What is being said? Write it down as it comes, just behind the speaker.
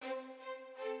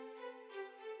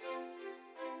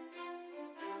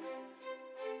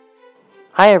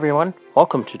Hi everyone,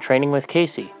 welcome to Training with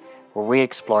Casey, where we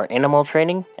explore animal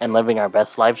training and living our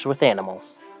best lives with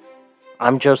animals.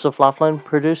 I'm Joseph Laughlin,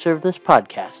 producer of this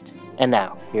podcast, and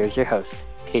now, here's your host,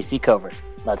 Casey Cover.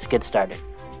 Let's get started.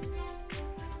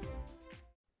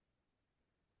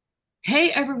 Hey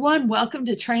everyone, welcome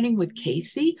to Training with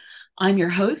Casey. I'm your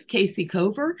host, Casey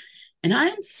Cover, and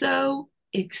I'm so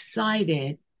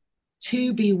excited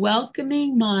to be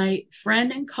welcoming my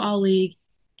friend and colleague,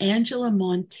 Angela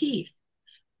Monteith.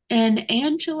 And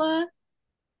Angela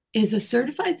is a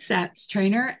certified SATS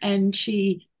trainer, and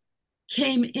she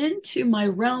came into my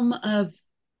realm of,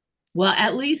 well,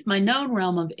 at least my known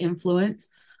realm of influence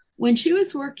when she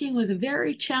was working with a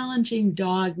very challenging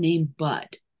dog named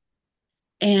Bud.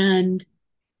 And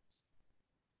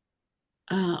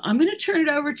I'm going to turn it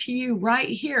over to you right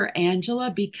here,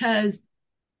 Angela, because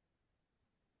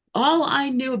all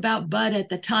I knew about Bud at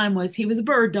the time was he was a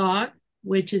bird dog,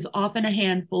 which is often a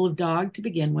handful of dog to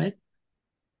begin with. Yep.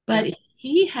 But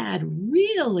he had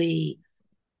really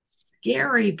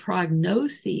scary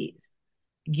prognoses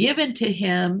given to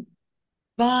him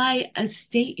by a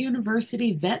state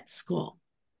university vet school.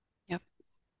 Yep.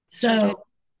 Sure So,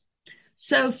 did.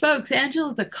 so folks,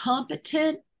 Angela's a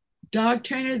competent dog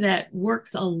trainer that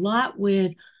works a lot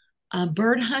with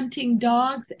bird hunting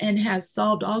dogs and has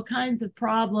solved all kinds of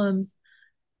problems.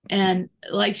 And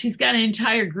like she's got an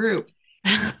entire group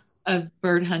of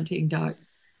bird hunting dogs.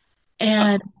 Oh,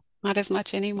 And not as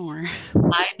much anymore.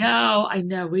 I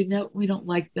know, we don't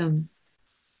like them.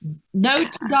 No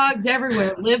to Yeah. dogs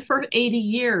everywhere. Live for 80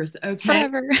 years, okay?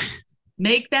 Forever.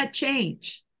 Make that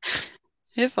change.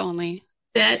 If only.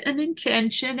 Set an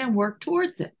intention and work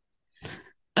towards it.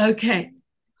 Okay.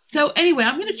 So anyway,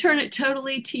 I'm going to turn it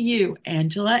totally to you,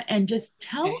 Angela, and just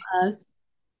tell Okay. us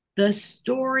the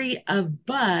story of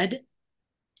Bud.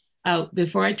 Oh,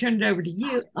 before I turn it over to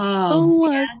you. Oh,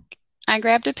 look. I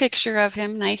grabbed a picture of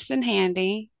him, nice and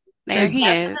handy. So There he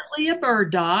is. definitely a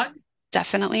bird dog.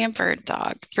 Definitely a bird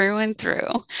dog through and through.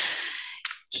 So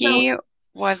He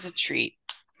was a treat.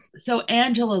 so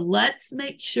Angela, let's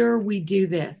make sure we do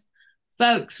this.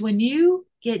 Folks, when you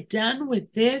get done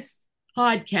with this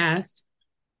podcast,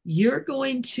 you're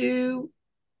going to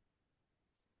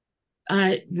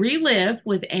relive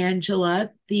with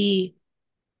Angela the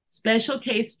special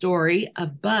case story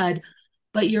of Bud,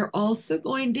 but you're also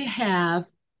going to have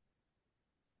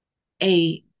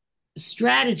a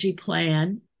strategy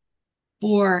plan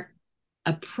for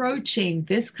approaching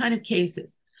this kind of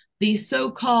cases, the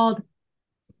so-called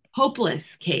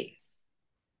hopeless case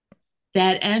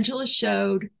that Angela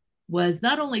showed was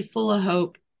not only full of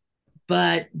hope,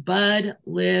 but Bud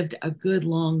lived a good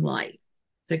long life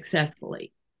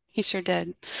successfully. He sure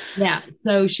did. Yeah,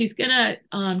 so she's gonna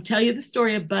tell you the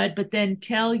story of Bud, but then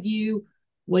tell you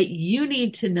what you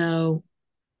need to know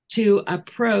to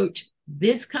approach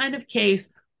this kind of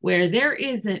case where there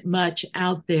isn't much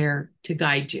out there to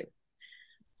guide you.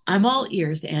 I'm all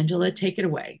ears, Angela. Take it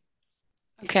away.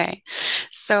 Okay.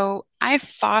 So I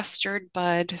fostered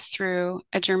Bud through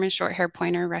a German Shorthair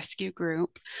Pointer rescue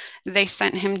group. They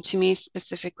sent him to me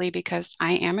specifically because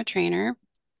I am a trainer,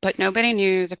 but nobody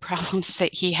knew the problems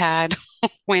that he had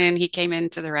when he came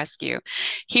into the rescue.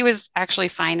 He was actually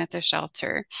fine at the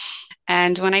shelter.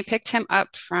 And when I picked him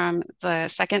up from the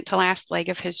second to last leg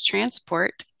of his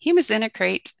transport, he was in a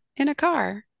crate in a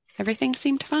car. Everything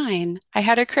seemed fine. I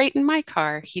had a crate in my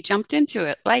car. He jumped into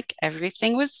it like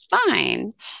everything was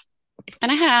fine.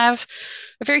 And I have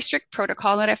a very strict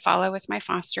protocol that I follow with my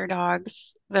foster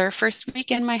dogs. Their first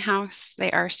week in my house,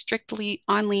 they are strictly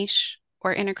on leash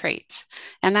or in a crate.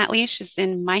 And that leash is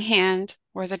in my hand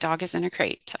or the dog is in a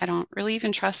crate. I don't really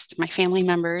even trust my family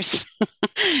members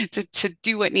to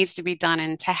do what needs to be done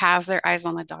and to have their eyes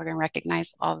on the dog and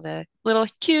recognize all the little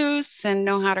cues and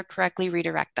know how to correctly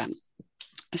redirect them.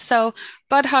 So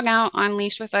Bud hung out on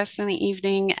leash with us in the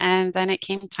evening, and then it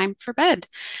came time for bed.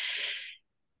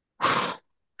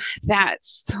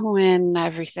 That's when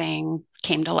everything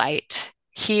came to light.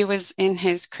 He was in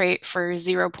his crate for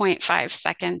 0.5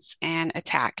 seconds and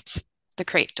attacked the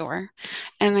crate door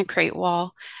and the crate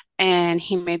wall. And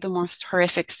he made the most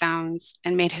horrific sounds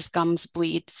and made his gums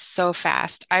bleed so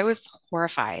fast. I was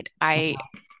horrified. I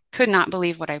could not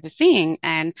believe what I was seeing.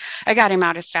 And I got him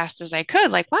out as fast as I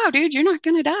could. Like, wow, dude, you're not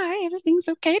going to die. Everything's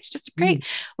okay. It's just a crate.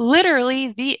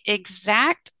 Literally the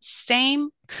exact same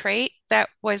crate that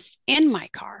was in my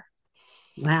car.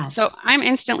 Wow. So I'm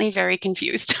instantly very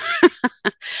confused.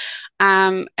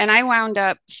 And I wound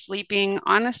up sleeping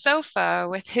on the sofa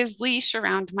with his leash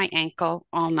around my ankle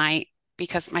all night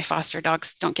because my foster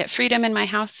dogs don't get freedom in my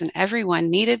house and everyone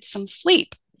needed some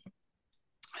sleep.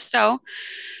 So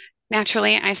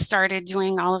Naturally, I started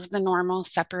doing all of the normal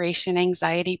separation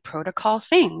anxiety protocol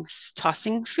things,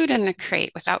 tossing food in the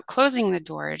crate without closing the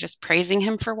door, just praising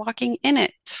him for walking in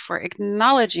it, for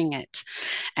acknowledging it.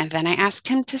 And then I asked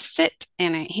him to sit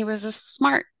in it. He was a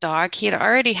smart dog. He had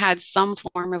already had some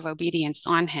form of obedience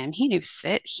on him. He knew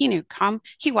sit, he knew come,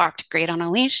 he walked great on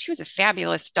a leash. He was a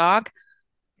fabulous dog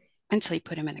until he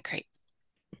put him in the crate.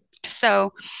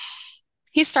 So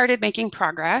he started making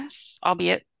progress,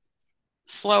 albeit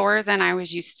slower than I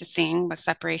was used to seeing with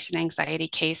separation anxiety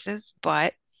cases,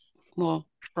 but we'll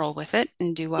roll with it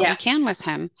and do what we Yeah. can with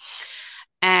him.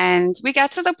 And we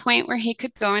got to the point where he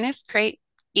could go in his crate,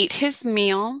 eat his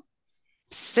meal,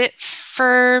 sit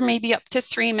for maybe up to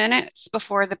 3 minutes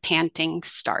before the panting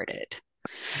started.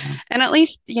 And at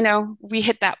least, we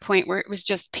hit that point where it was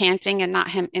just panting and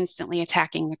not him instantly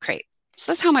attacking the crate.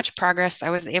 So that's how much progress I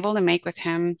was able to make with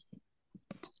him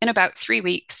in about 3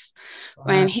 weeks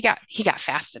when Wow. he got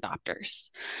fast adopters.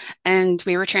 And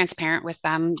we were transparent with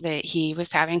them that he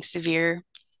was having severe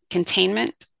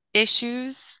containment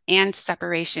issues and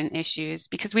separation issues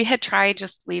because we had tried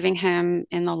just leaving him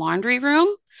in the laundry room.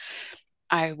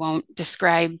 I won't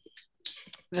describe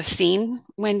the scene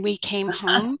when we came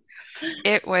home.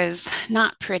 It was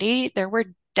not pretty. There were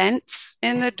dents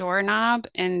in the doorknob,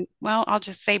 and well, I'll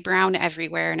just say brown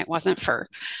everywhere, and it wasn't fur.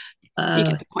 You Oh,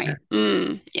 get the point.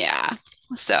 sure. Yeah.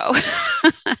 So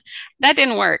that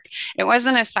didn't work. It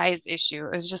wasn't a size issue.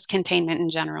 It was just containment in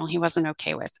general. He wasn't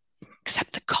okay with,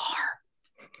 except the car.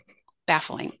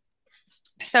 Baffling.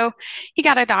 So he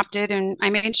got adopted, and I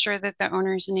made sure that the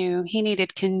owners knew he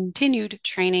needed continued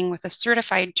training with a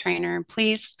certified trainer.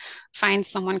 Please find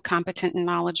someone competent and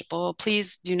knowledgeable.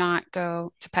 Please do not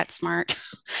go to PetSmart.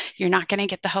 You're not going to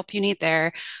get the help you need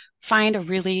there. Find a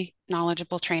really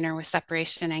knowledgeable trainer with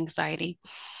separation anxiety.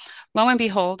 Lo and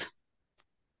behold,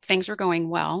 things were going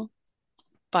well,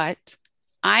 but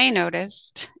I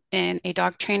noticed in a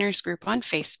dog trainers group on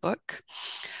Facebook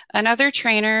another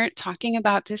trainer talking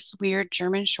about this weird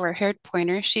German short haired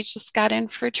pointer she just got in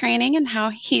for training and how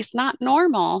he's not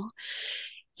normal.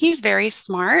 He's very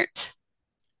smart,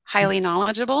 highly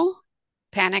knowledgeable,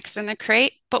 panics in the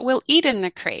crate, but will eat in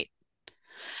the crate.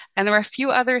 And there were a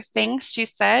few other things she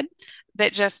said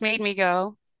that just made me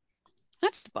go,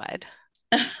 that's Bud.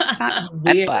 That's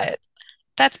Weird. Bud.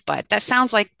 That's Bud. That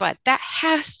sounds like Bud. That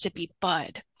has to be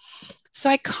Bud. So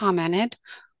I commented,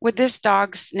 would this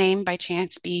dog's name by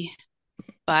chance be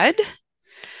Bud?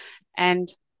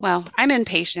 And well, I'm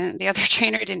impatient. The other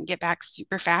trainer didn't get back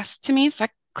super fast to me. So I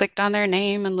clicked on their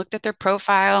name and looked at their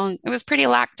profile, and it was pretty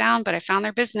locked down, but I found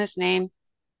their business name.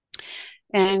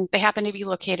 And they happen to be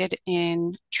located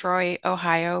in Troy,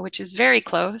 Ohio, which is very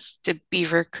close to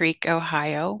Beaver Creek,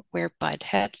 Ohio, where Bud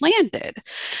had landed.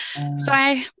 So Uh,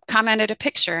 I commented a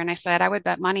picture and I said, I would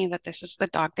bet money that this is the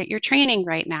dog that you're training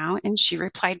right now. And she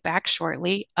replied back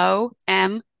shortly,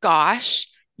 OM gosh.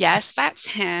 Yes, that's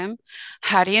him.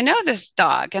 How do you know this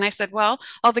dog? And I said, well,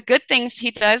 all the good things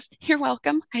he does, you're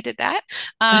welcome. I did that.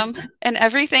 And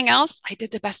everything else, I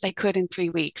did the best I could in 3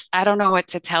 weeks. I don't know what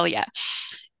to tell you.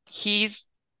 He's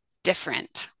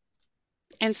different.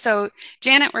 And so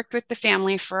Janet worked with the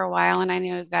family for a while, and I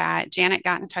know that Janet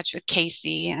got in touch with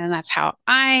Casey, and that's how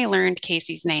I learned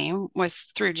Casey's name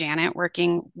was through Janet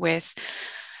working with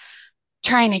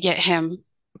trying to get him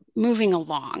moving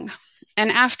along.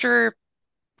 And after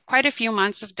quite a few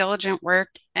months of diligent work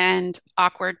and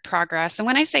awkward progress, and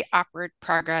when I say awkward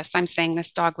progress, I'm saying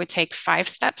this dog would take 5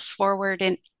 steps forward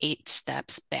and 8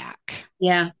 steps back.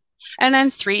 yeah. And then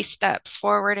 3 steps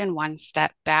forward and 1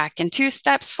 step back, and 2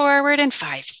 steps forward and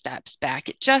 5 steps back.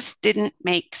 It just didn't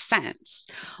make sense.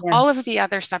 Yeah. All of the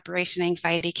other separation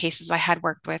anxiety cases I had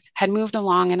worked with had moved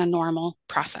along in a normal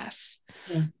process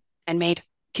Yeah. and made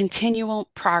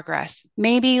continual progress.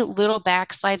 Maybe little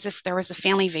backslides if there was a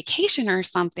family vacation or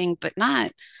something, but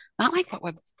not like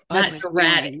what Bud Not was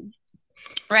erratic. doing.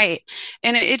 Right.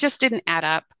 And it just didn't add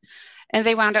up. And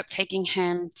they wound up taking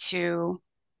him to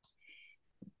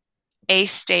a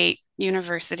state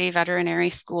university veterinary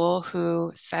school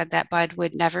who said that Bud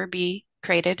would never be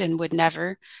crated and would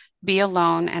never be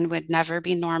alone and would never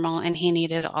be normal, and he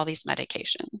needed all these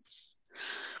medications.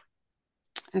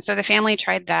 And so the family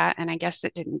tried that, and I guess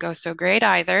it didn't go so great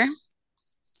either.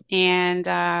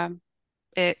 And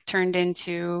it turned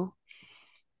into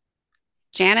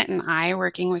Janet and I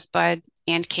working with Bud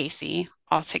and Casey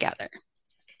all together.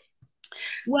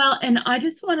 Well, and I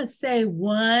just want to say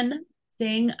one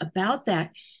thing about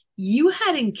that. You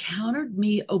had encountered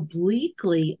me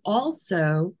obliquely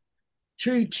also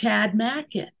through Chad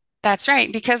Mackin. That's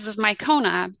right, because of my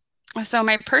Kona. So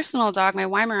my personal dog, my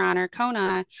Weimaraner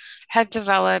Kona, had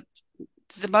developed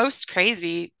the most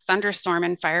crazy thunderstorm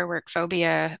and firework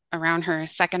phobia around her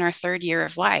second or third year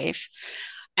of life.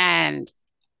 And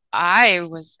I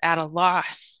was at a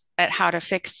loss at how to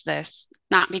fix this,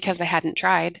 not because I hadn't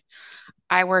tried.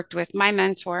 I worked with my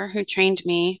mentor who trained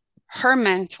me, her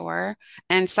mentor,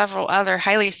 and several other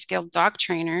highly skilled dog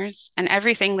trainers, and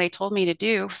everything they told me to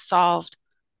do solved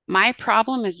my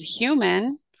problem as a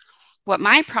human. What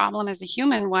my problem as a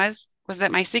human was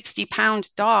that my 60-pound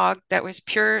dog that was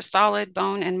pure solid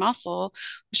bone and muscle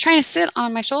was trying to sit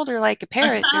on my shoulder like a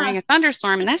parrot during a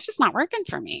thunderstorm, and that's just not working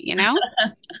for me, you know?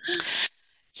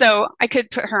 So I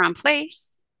could put her on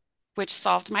place, which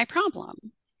solved my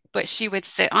problem. But she would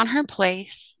sit on her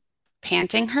place,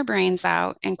 panting her brains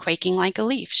out and quaking like a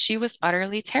leaf. She was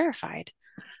utterly terrified.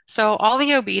 So all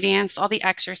the obedience, all the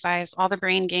exercise, all the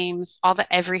brain games, all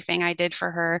the everything I did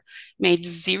for her made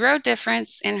zero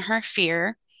difference in her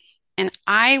fear. And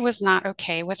I was not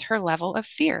okay with her level of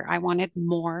fear. I wanted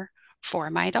more for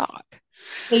my dog.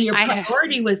 So your I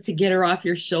priority was to get her off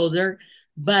your shoulder,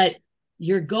 but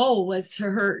your goal was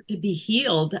for her to be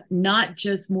healed, not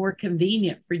just more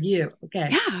convenient for you. Okay.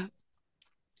 Yeah,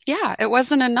 yeah, it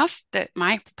wasn't enough that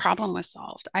my problem was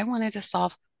solved. I wanted to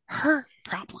solve her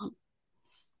problem.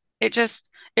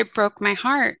 It broke my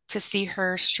heart to see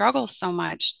her struggle so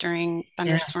much during Yeah.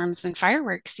 thunderstorms and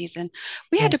fireworks season.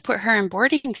 We Yeah. had to put her in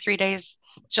boarding 3 days,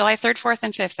 July 3rd, 4th,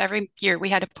 and 5th every year. We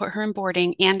had to put her in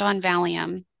boarding and on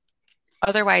Valium.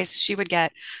 Otherwise, she would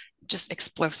get just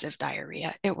explosive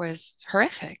diarrhea. It was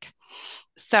horrific.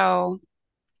 So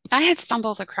I had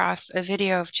stumbled across a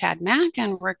video of Chad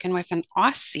Mackin working with an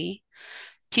Aussie,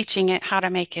 teaching it how to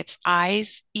make its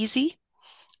eyes easy.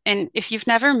 And if you've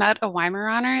never met a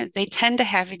Weimaraner, they tend to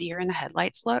have a deer in the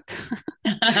headlights look.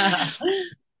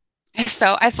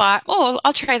 So I thought, oh,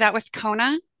 I'll try that with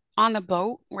Kona on the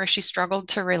boat where she struggled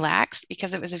to relax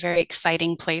because it was a very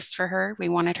exciting place for her. We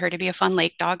wanted her to be a fun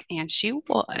lake dog, and she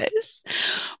was,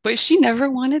 but she never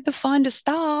wanted the fun to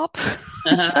stop.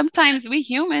 Sometimes we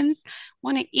humans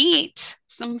want to eat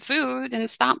some food and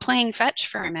stop playing fetch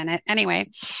for a minute. Anyway,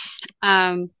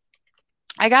 um,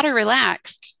 I got her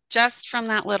relaxed just from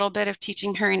that little bit of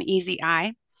teaching her an easy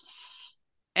eye.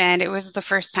 And it was the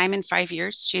first time in 5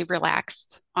 years she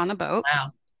relaxed on the boat. Wow.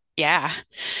 Yeah.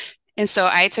 And so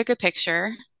I took a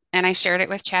picture and I shared it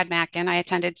with Chad Mackin. I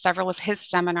attended several of his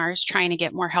seminars trying to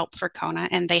get more help for Kona,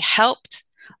 and they helped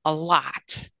a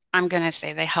lot. I'm going to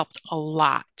say they helped a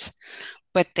lot,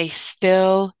 but they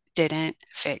still didn't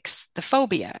fix the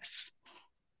phobias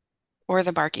or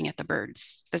the barking at the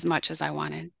birds as much as I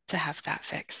wanted to have that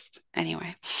fixed.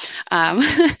 Anyway, um,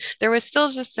 there was still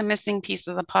just a missing piece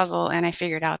of the puzzle, and I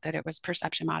figured out that it was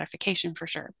perception modification for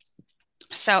sure.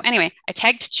 So anyway, I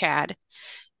tagged Chad,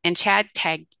 and Chad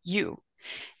tagged you,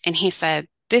 and he said,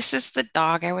 "This is the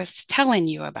dog I was telling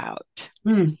you about."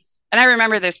 Hmm. And I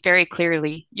remember this very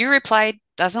clearly. You replied,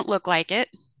 "Doesn't look like it."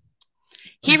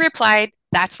 He replied,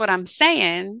 "That's what I'm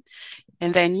saying."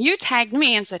 And then you tagged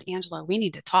me and said, "Angela, we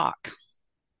need to talk."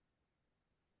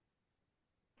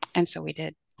 And so we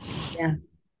did. Yeah.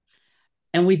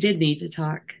 And we did need to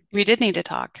talk. We did need to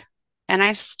talk. And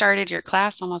I started your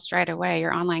class almost right away,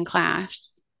 your online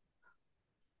class.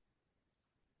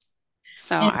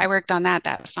 So And, I worked on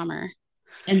that summer.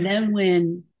 and then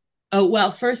when, oh,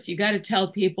 well, first you got to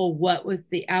tell people what was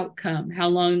the outcome. How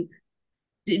long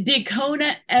did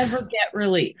Kona ever get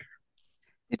relief?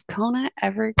 Did Kona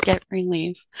ever get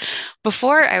relief?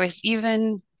 Before I was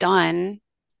even done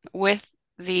with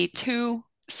the 2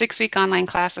 6-week online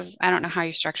classes, I don't know how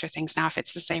you structure things now, if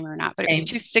it's the same or not, but it was Same.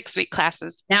 2 6-week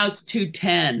classes. Now it's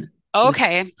 210.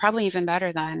 Okay, probably even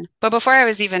better then. But before I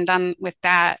was even done with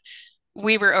that,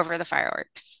 we were over the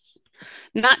fireworks.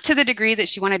 Not to the degree that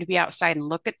she wanted to be outside and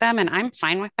look at them, and I'm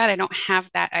fine with that. I don't have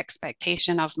that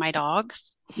expectation of my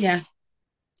dogs. Yeah.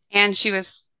 And she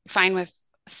was fine with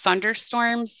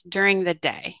thunderstorms during the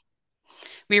day.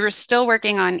 We were still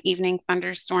working on evening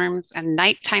thunderstorms, and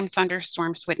nighttime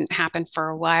thunderstorms wouldn't happen for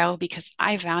a while because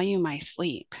I value my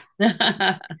sleep.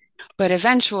 But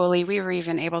eventually, we were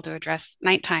even able to address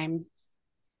nighttime,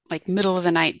 like middle of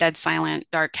the night, dead silent,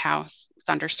 dark house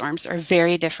thunderstorms are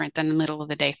very different than the middle of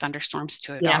the day thunderstorms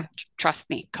to a Yeah. dog. Trust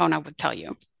me, Kona would tell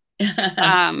you.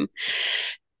 And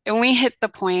we hit the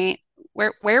point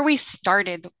where we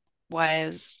started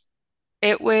was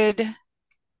it would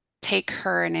take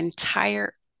her an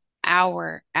entire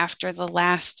hour after the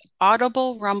last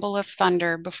audible rumble of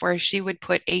thunder before she would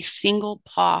put a single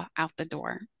paw out the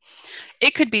door.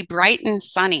 It could be bright and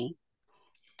sunny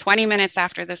 20 minutes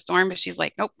after the storm, but she's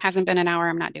like, nope, hasn't been an hour.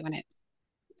 I'm not doing it.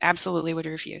 Absolutely would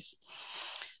refuse.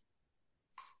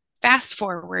 Fast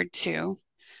forward to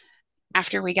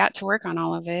after we got to work on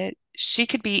all of it, she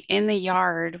could be in the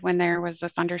yard when there was a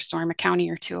thunderstorm a county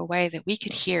or two away that we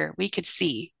could hear, we could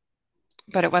see,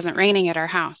 but it wasn't raining at our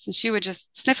house. And she would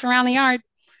just sniff around the yard.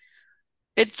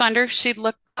 It'd thunder. She'd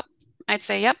look up. I'd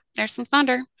say, yep, there's some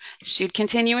thunder. She'd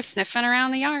continue with sniffing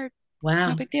around the yard. It's no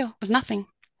Wow. big deal. It was nothing.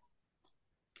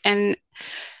 And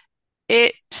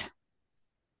it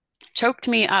choked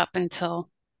me up until,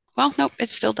 well, nope, it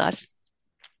still does.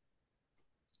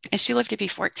 And she lived to be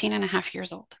 14 and a half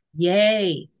years old.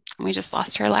 Yay. And we just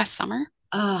lost her last summer.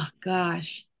 Oh,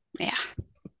 gosh. Yeah.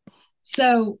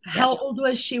 So, Yep. how old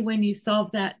was she when you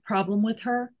solved that problem with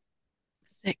her?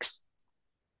 6.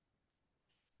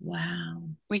 Wow.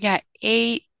 We got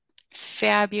 8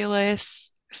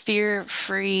 fabulous,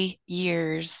 fear-free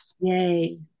years.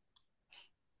 Yay.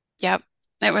 Yep.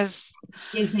 It was,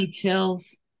 Gives me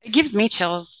chills. it gives me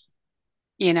chills,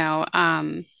 you know.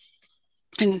 And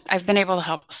I've been able to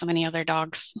help so many other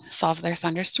dogs solve their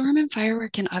thunderstorm and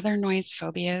firework and other noise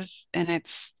phobias. And it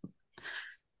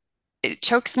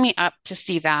chokes me up to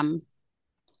see them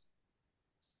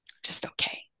just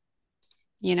okay.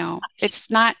 You know, it's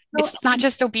not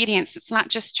just obedience, it's not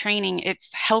just training,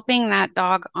 it's helping that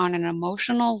dog on an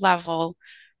emotional level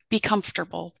be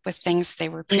comfortable with things they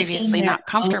were In previously their not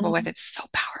comfortable with. own It's so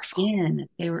powerful. skin.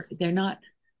 They're not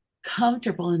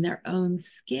comfortable in their own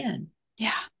skin.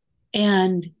 Yeah.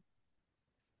 And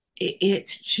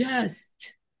it's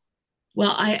just,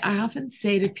 well, I often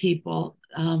say to people,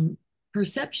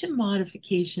 perception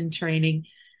modification training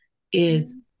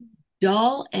is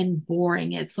dull and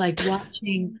boring. It's like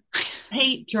watching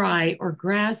paint dry or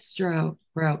grass grow.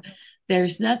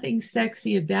 There's nothing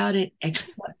sexy about it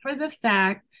except for the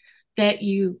fact that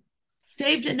you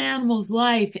saved an animal's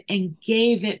life and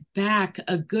gave it back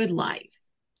a good life.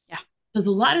 Yeah. Because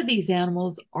a lot of these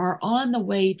animals are on the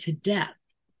way to death.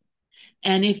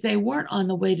 And if they weren't on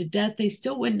the way to death, they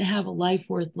still wouldn't have a life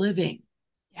worth living.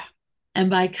 Yeah. And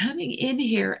by coming in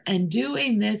here and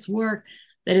doing this work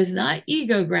that is not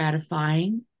ego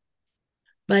gratifying,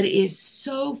 but is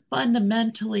so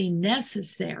fundamentally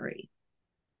necessary.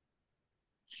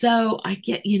 So I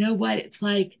get, you know what? It's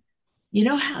like, you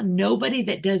know how nobody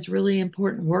that does really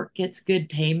important work gets good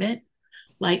payment?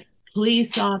 Like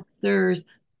police officers,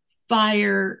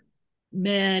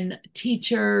 firemen,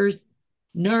 teachers,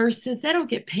 nurses, they don't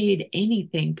get paid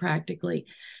anything practically.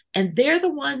 And they're the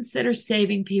ones that are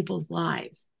saving people's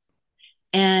lives.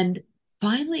 And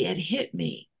finally, it hit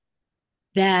me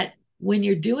that when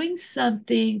you're doing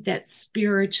something that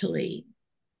spiritually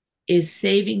is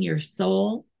saving your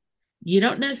soul, you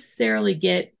don't necessarily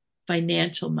get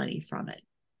financial money from it.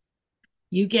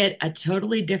 You get a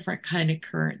totally different kind of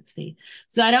currency.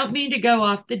 So I don't mean to go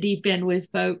off the deep end with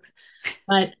folks,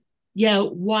 but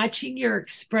watching your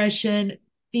expression,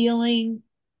 feeling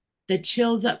the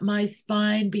chills up my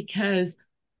spine, because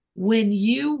when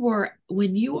you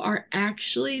are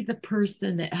actually the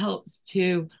person that helps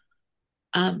to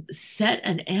set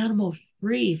an animal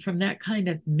free from that kind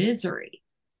of misery,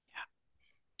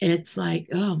 it's like,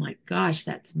 oh my gosh,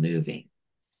 that's moving.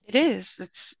 It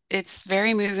is. It's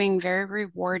very moving, very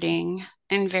rewarding,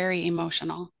 and very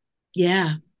emotional.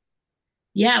 Yeah.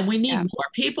 Yeah, we need Yeah. more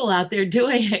people out there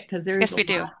doing it because there's Yes, we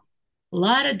do. a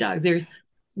lot of dogs.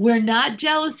 We're not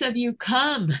jealous of you.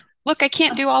 Come. Look, I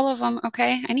can't do all of them.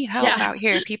 Okay. I need help Yeah. out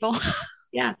here, people.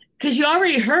 Yeah. Because you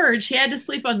already heard she had to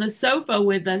sleep on the sofa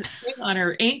with a thing on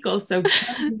her ankle. So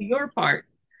come do your part.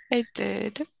 I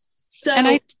did. And So,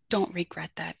 I don't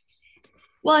regret that.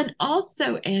 well, and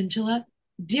also, Angela,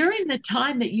 during the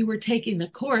time that you were taking the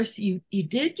course, you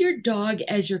did your dog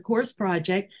as your course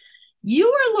project.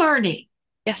 You were learning.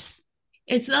 Yes.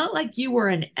 It's not like you were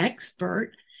an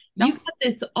expert. You No. got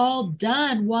this all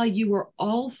done while you were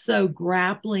also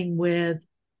grappling with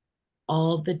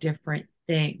all the different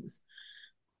things.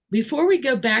 Before we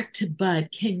go back to Bud,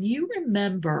 can you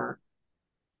remember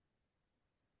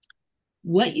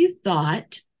what you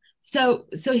thought? So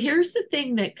here's the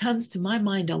thing that comes to my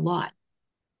mind a lot.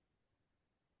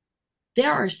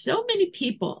 There are so many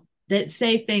people that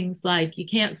say things like, you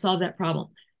can't solve that problem.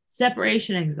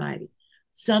 Separation anxiety.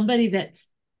 Somebody that's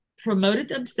promoted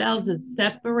themselves as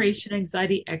separation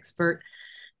anxiety expert,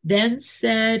 then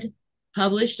said,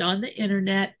 published on the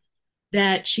internet,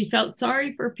 that she felt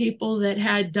sorry for people that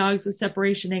had dogs with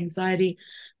separation anxiety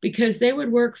because they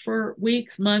would work for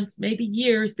weeks, months, maybe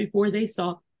years before they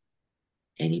saw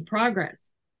any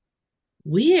progress.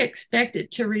 We expect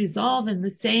it to resolve in the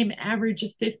same average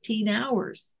of 15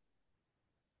 hours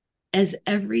as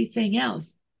everything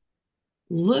else.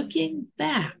 Looking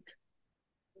back,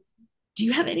 do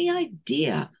you have any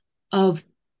idea of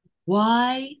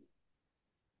why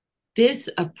this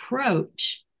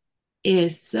approach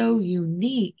is so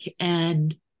unique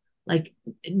and like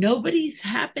nobody's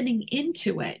happening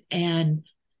into it. And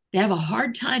they have a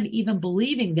hard time even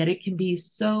believing that it can be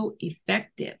so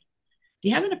effective. Do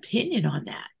you have an opinion on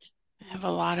that? I have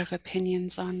a lot of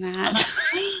opinions on that.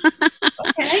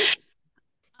 Okay.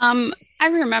 I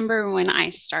remember when I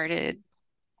started,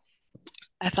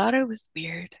 I thought it was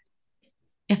weird.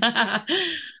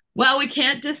 Well, we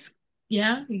can't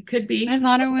yeah, it could I be.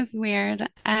 thought it was weird.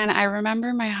 And I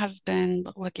remember my husband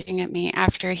looking at me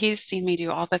after he's seen me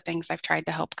do all the things I've tried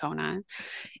to help Kona.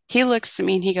 He looks at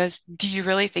me and he goes, "Do you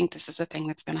really think this is a thing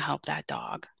that's going to help that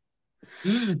dog?"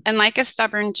 Mm. And like a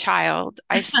stubborn child,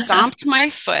 I stomped my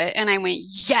foot and I went,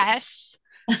 "Yes."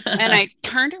 And I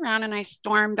turned around and I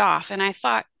stormed off. And I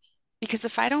thought, because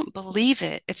if I don't believe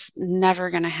it, it's never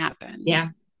going to happen. Yeah.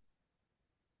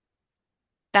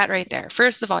 That right there.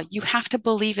 First of all, you have to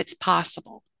believe it's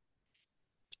possible.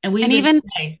 And we And would even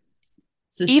say,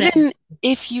 sustain. even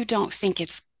if you don't think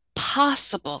it's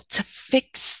possible to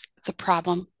fix the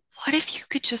problem, what if you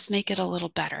could just make it a little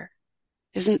better?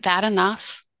 Isn't that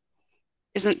enough?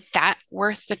 Isn't that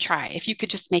worth the try? If you could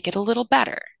just make it a little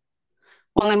better.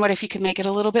 Well, then what if you could make it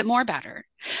a little bit more better?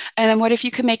 And then what if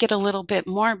you could make it a little bit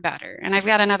more better? And I've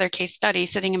got another case study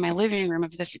sitting in my living room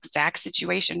of this exact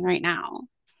situation right now.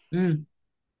 Mm.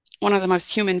 One of the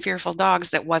most human fearful dogs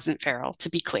that wasn't feral, to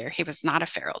be clear. He was not a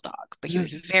feral dog, but he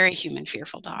was a Mm. very human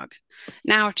fearful dog.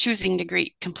 Now choosing to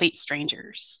greet complete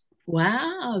strangers.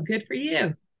 Wow, good for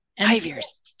you. And 5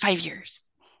 years, 5 years.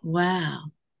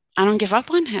 wow. I don't give up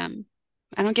on him.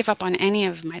 I don't give up on any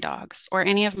of my dogs or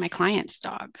any of my clients'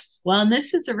 dogs. Well, and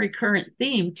this is a recurrent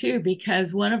theme too,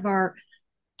 because one of our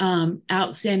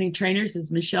outstanding trainers is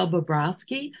Michelle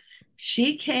Bobrowski.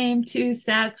 She came to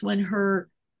SATS when her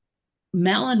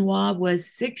Malinois was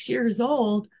 6 years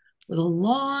old with a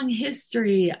long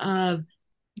history of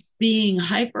being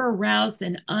hyper aroused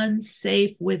and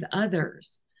unsafe with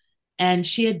others. And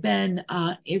she had been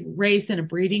raised in a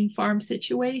breeding farm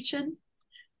situation.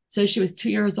 So she was 2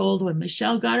 years old when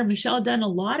Michelle got her. Michelle had done a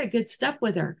lot of good stuff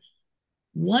with her.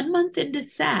 1 month into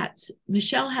SATs,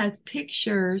 Michelle has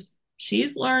pictures.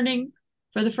 She's learning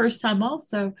for the first time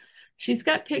also. She's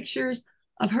got pictures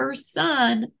of her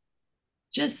son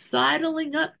just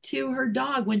sidling up to her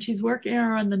dog when she's working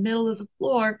her on the middle of the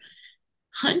floor,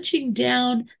 hunching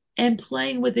down and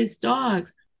playing with his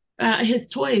toys.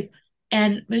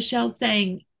 And Michelle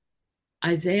saying,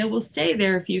 Isaiah will stay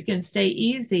there if you can stay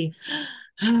easy.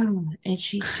 And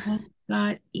she just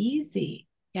got easy.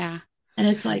 Yeah. And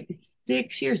it's like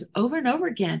 6 years over and over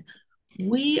again.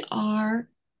 We are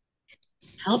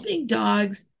helping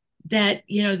dogs that,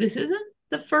 this isn't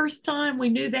the first time we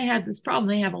knew they had this problem.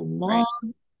 They have a long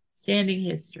Right. standing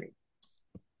history.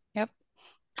 Yep.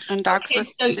 And dogs Okay,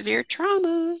 with severe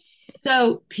trauma.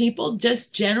 so people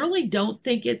just generally don't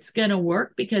think it's going to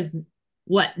work because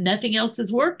nothing else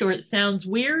has worked, or it sounds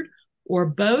weird, or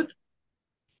both.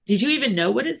 Did you even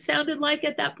know what it sounded like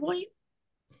at that point?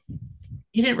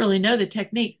 You didn't really know the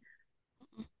technique.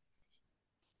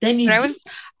 Then But you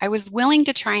I was willing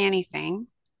to try anything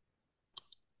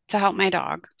to help my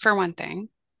dog, for one thing.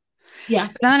 yeah,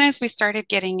 But then as we started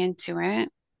getting into it,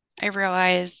 I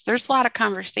realized there's a lot of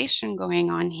conversation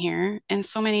going on here, and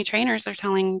so many trainers are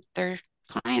telling their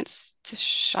clients to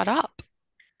shut up.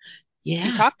 You yeah,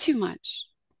 talk too much.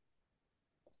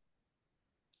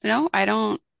 No, I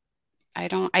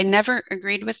never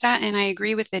agreed with that, and I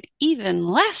agree with it even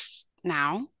less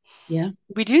now. yeah,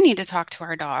 We do need to talk to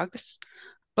our dogs,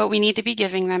 but we need to be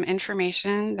giving them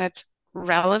information that's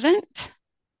relevant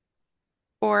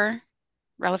or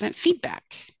relevant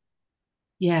feedback.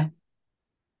 yeah.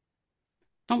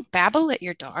 Don't babble at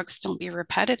your dogs, don't be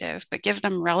repetitive, but give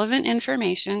them relevant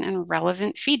information and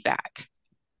relevant feedback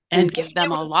As and if give they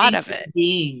them a were lot of thinking it.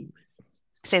 beings.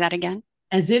 Say that again.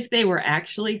 As if they were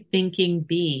actually thinking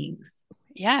beings.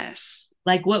 Yes,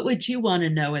 Like, what would you want to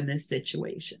know in this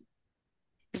situation?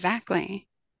 exactly.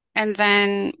 And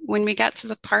then when we got to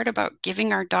the part about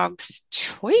giving our dogs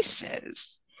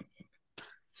choices,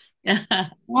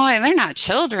 well, they're not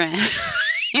children.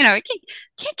 I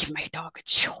can't give my dog a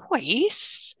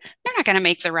choice. They're not going to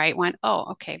make the right one.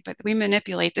 Oh, okay. But we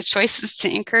manipulate the choices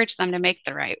to encourage them to make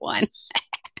the right one.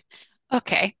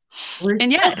 Okay. We're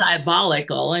And still yes,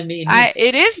 diabolical. I mean,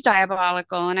 it is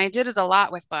diabolical. And I did it a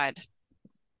lot with Bud.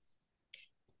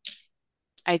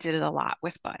 I did it a lot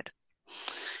with Bud.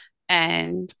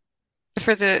 And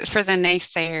for the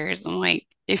naysayers, I'm like,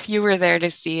 if you were there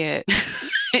to see it,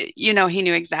 he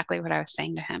knew exactly what I was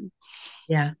saying to him.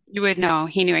 yeah, You would know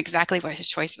he knew exactly what his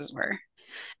choices were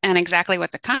and exactly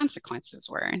what the consequences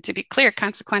were. And to be clear,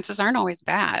 consequences aren't always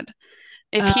bad.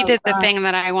 If he Oh, did the thing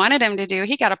that I wanted him to do,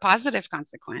 he got a positive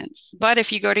consequence. But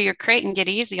if you go to your crate and get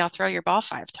easy, I'll throw your ball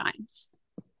 5 times.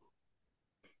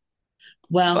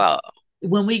 well, Well,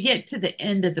 when we get to the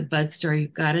end of the Bud story,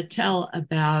 you've got to tell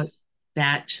about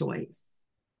that choice.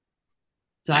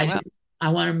 So I will. I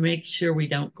want to make sure we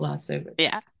don't gloss over that.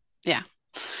 Yeah. Yeah.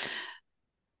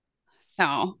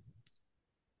 So,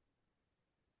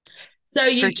 So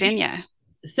Virginia.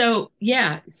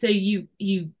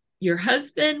 your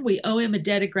husband, we owe him a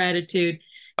debt of gratitude.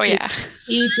 Oh, He yeah.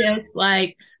 he just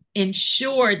like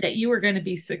ensured that you were going to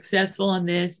be successful on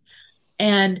this.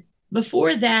 And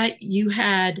before that, you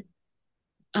had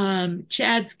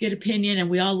Chad's good opinion, and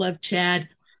we all love Chad.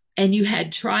 And you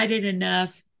had tried it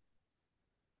enough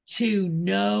to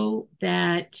know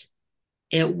that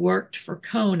it worked for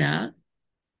Kona,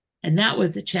 and that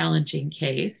was a challenging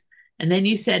case. And then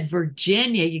you said,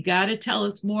 Virginia, you got to tell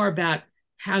us more about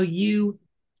how you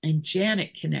and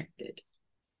Janet connected.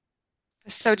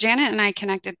 So, Janet and I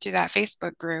connected through that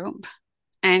Facebook group,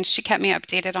 and she kept me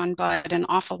updated on Bud an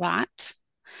awful lot.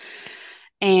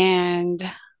 And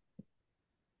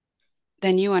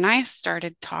then you and I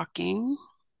started talking,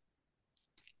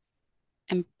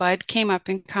 and Bud came up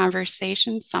in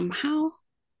conversation somehow.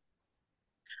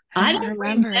 I I don't don't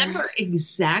remember. remember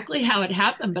exactly how it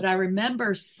happened, but I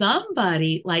remember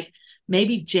somebody, like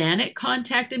maybe Janet,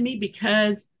 contacted me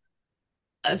because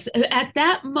at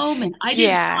that moment, I didn't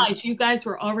Yeah, realize you guys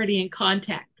were already in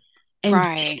contact. And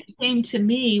right. Janet came to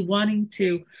me wanting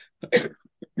to,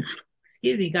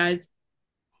 excuse me, guys,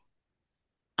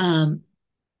 um,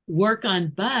 work on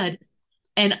Bud.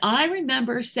 And I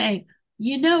remember saying,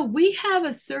 we have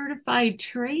a certified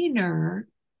trainer.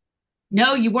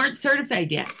 No, you weren't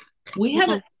certified yet. We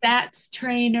have a Mm-mm. SATS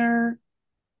trainer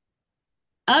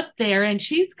up there, and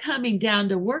she's coming down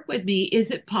to work with me.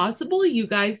 Is it possible you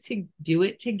guys to do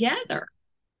it together?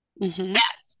 Mm-hmm.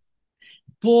 Yes.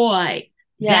 Boy,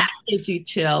 Yeah. that gives you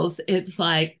chills. It's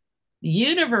like the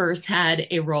universe had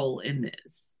a role in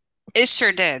this. It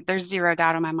sure did. There's zero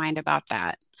doubt in my mind about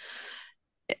that.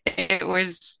 It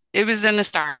was in the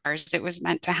stars. It was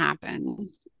meant to happen.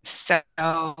 So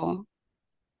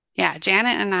yeah,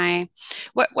 Janet and I,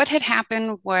 what had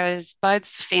happened was Bud's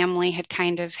family had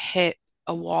kind of hit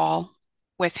a wall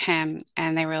with him,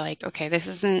 and they were like, okay, this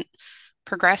isn't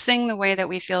progressing the way that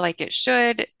we feel like it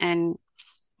should, and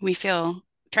we feel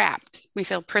trapped. We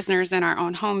feel prisoners in our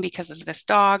own home because of this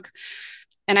dog.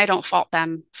 And I don't fault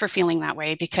them for feeling that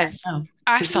way Yeah, because no,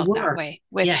 I because you felt that were. way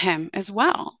with Yeah, him as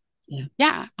well. yeah,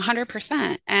 Yeah,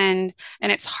 100%. And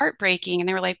it's heartbreaking. And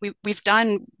they were like, we've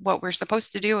done what we're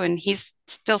supposed to do, and he's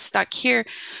still stuck here.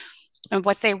 And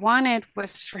what they wanted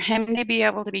was for him to be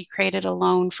able to be crated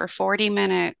alone for 40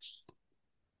 minutes.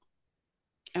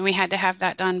 And we had to have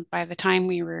that done by the time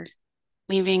we were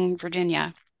leaving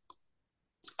Virginia.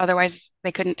 Otherwise,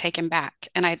 they couldn't take him back.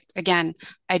 And I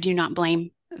do not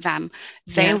blame them.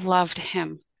 They yeah, loved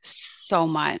him so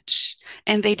much,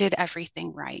 and they did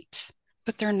everything right.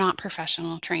 But they're not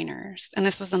professional trainers. And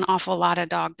this was an awful lot of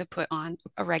dog to put on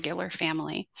a regular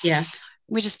family. yeah.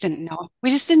 We just didn't know. We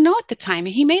just didn't know at the time.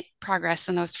 He made progress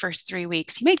in those first 3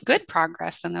 weeks. He made good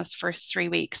progress in those first 3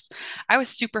 weeks. I was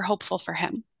super hopeful for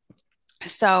him.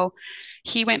 So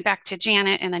he went back to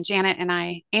Janet, and then Janet and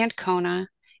I and Kona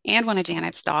and one of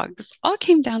Janet's dogs all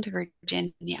came down to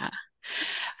Virginia.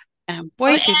 And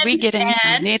Oh, boy, did we get in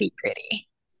some and nitty gritty.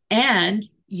 and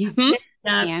you Hmm? picked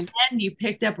up And and you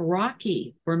picked up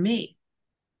Rocky for me.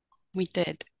 we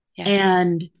did. Yes.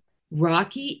 And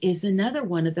Rocky is another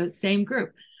one of those same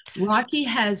group. Rocky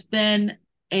has been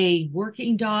a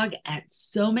working dog at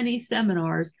so many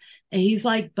seminars, and he's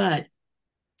like, but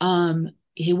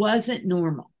he wasn't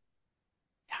normal.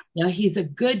 Now he's a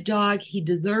good dog. He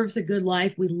deserves a good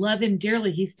life. We love him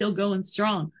dearly. He's still going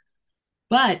strong.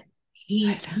 But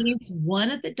Good. he's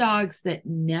one of the dogs that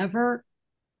never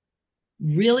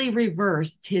really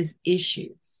reversed his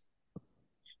issues.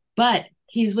 But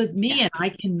he's with me Yeah. and I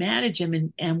can manage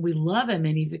him, and we love him,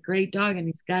 and he's a great dog and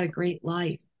he's got a great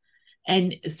life.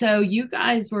 And so you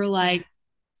guys were Yeah. like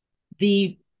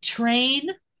the train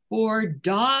for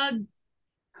dog,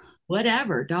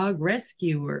 whatever, dog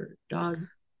rescue or dog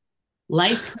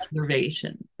life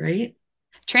preservation, right?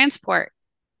 Transport.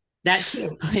 That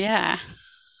too. Yeah.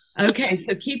 Okay,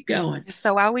 so keep going.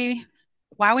 So while we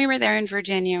were there in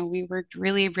Virginia, we worked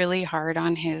really, really hard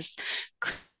on his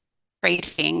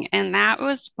rating. And that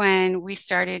was when we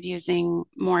started using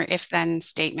more if-then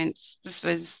statements.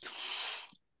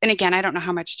 And again, I don't know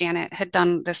how much Janet had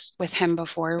done this with him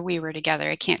before we were together.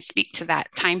 I can't speak to that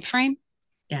time frame.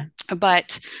 Yeah.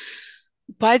 But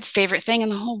Bud's favorite thing in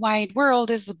the whole wide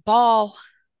world is the ball.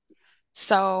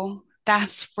 So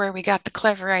that's where we got the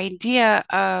clever idea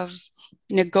of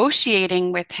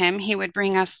negotiating with him. He would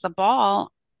bring us the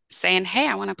ball saying, "Hey,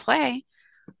 I want to play."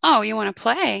 "Oh, you want to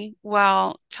play?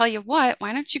 Well, tell you what,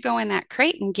 why don't you go in that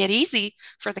crate and get easy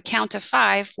for the count of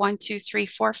five? 1, 2, 3,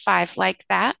 4, 5, like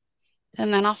that.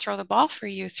 And then I'll throw the ball for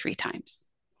you 3 times,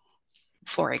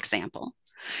 for example."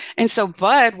 And so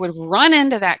Bud would run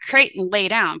into that crate and lay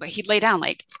down, but he'd lay down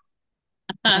like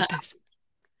this.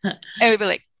 And we'd be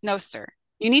like, "No, sir,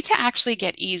 you need to actually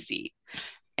get easy."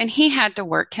 And he had to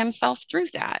work himself through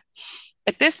that.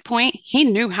 At this point, he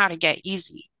knew how to get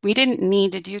easy. We didn't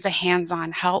need to do the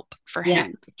hands-on help for Yeah.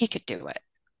 him. He could do it.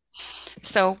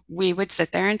 So we would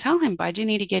sit there and tell him, "Bud, you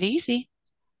need to get easy.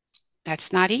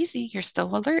 That's not easy. You're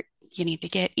still alert. You need to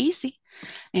get easy."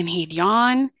 And he'd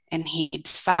yawn and he'd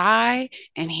sigh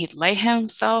and he'd lay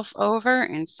himself over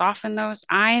and soften those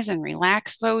eyes and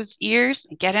relax those ears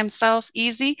and get himself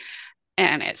easy.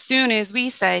 And as soon as we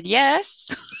said yes,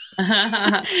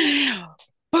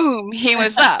 boom, he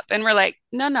was up. And we're like,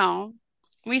 "No, no,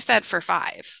 we said for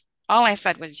 5. All I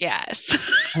said was yes."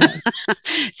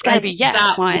 It's got to Like be yes.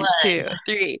 about 1, blood. 2,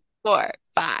 3, 4,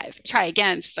 5. Try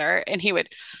again, sir. And he would,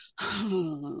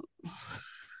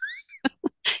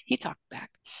 he talked back.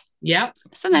 Yep.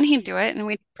 So then he'd do it and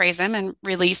we'd praise him and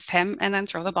release him and then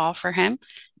throw the ball for him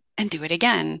and do it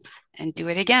again and do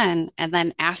it again and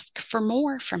then ask for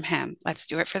more from him. "Let's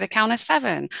do it for the count of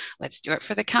 7. Let's do it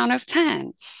for the count of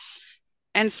 10,"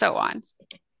 and so on.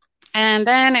 And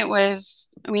then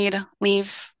we'd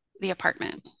leave the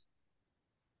apartment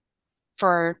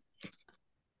for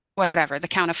whatever, the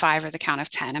count of 5 or the count of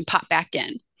 10 and pop back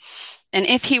in. And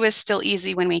if he was still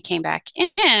easy when we came back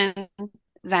in,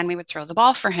 then we would throw the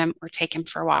ball for him or take him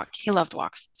for a walk. He loved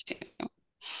walks too.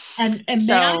 And may I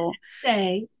So,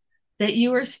 say that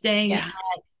you were staying yeah,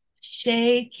 at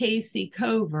Shea Casey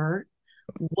Covert,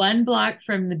 1 block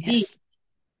from the beach, yes,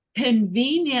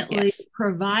 conveniently yes.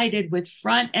 provided with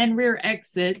front and rear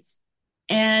exits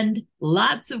and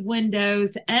lots of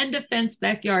windows and a fenced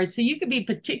backyard. So you could be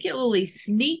particularly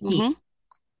sneaky, Hmm.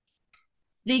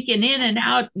 sneaking in and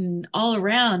out and all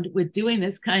around with doing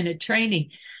this kind of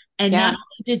training. And not Yeah.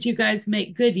 only did you guys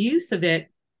make good use of it,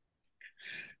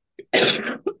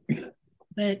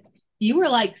 but you were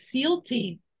like SEAL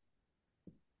team.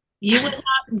 You went out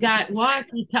and got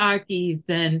walkie talkies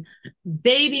and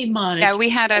baby Yeah, monitors. we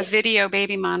had a video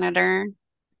baby monitor.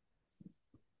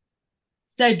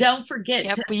 So don't forget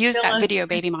Yep, to we used fill that us. video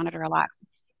baby monitor a lot.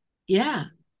 Yeah.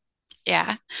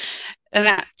 Yeah. And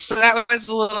that was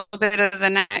a little bit of the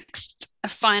next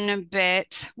fun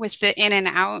bit with the in and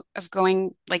out of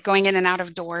going in and out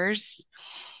of doors.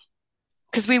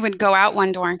 Because we would go out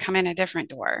one door and come in a different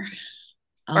door,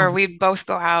 or Oh, we'd both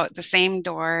go out the same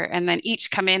door and then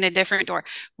each come in a different door.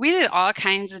 We did all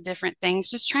kinds of different things,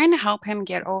 just trying to help him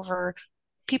get over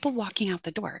people walking out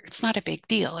the door. It's not a big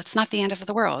deal. It's not the end of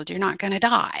the world. You're not going to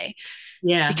die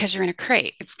yeah. because you're in a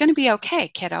crate. It's going to be okay,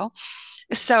 kiddo.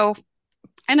 So,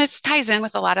 and it ties in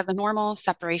with a lot of the normal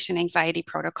separation anxiety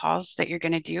protocols that you're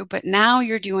going to do, but now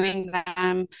you're doing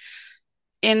them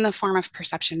in the form of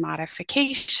perception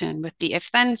modification with the if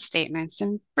then statements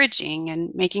and bridging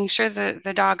and making sure that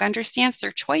the dog understands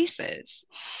their choices.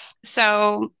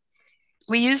 So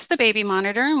we used the baby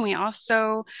monitor and we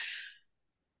also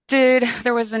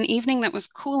there was an evening that was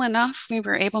cool enough. We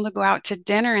were able to go out to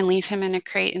dinner and leave him in a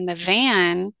crate in the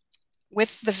van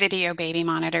with the video baby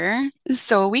monitor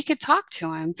so we could talk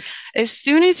to him. As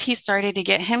soon as he started to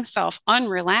get himself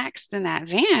unrelaxed in that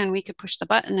van, we could push the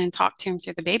button and talk to him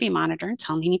through the baby monitor and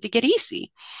tell him he need to get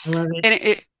easy. I love it. And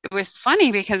it was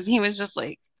funny because he was just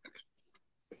like,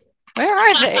 "Where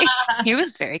are they?" He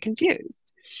was very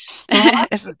confused. Oh,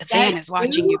 The that van is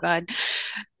watching too? you, bud.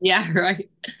 Yeah, right.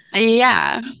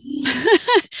 Yeah.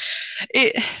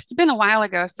 It's been a while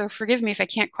ago, so forgive me if I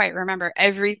can't quite remember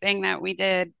everything that we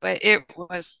did, but it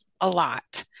was a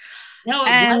lot. No,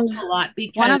 it was And a lot one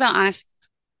because of the honest,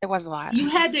 it was a lot. you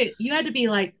had to be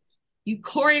like you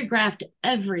choreographed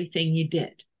everything you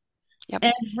did. Yep.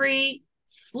 Every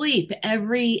sleep,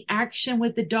 every action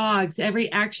with the dogs,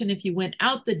 every action if you went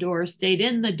out the door, stayed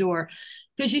in the door,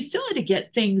 because you still had to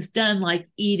get things done like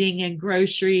eating and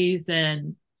groceries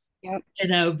and Yep.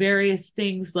 various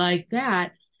things like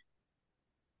that.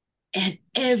 And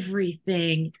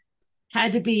everything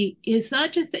had to be, it's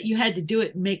not just that you had to do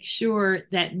it and make sure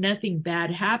that nothing bad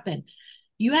happened.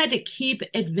 You had to keep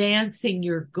advancing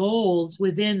your goals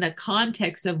within the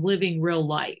context of living real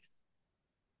life.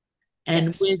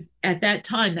 And Yes. at that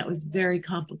time, that was very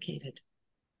complicated.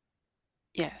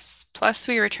 Yes. Plus,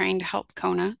 we were trying to help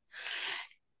Kona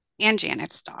and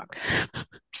Janet's dog.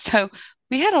 So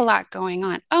we had a lot going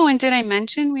on. Oh, and did I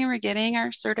mention we were getting our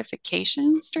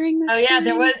certifications during Oh, this yeah,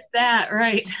 there time? was that,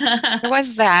 right. There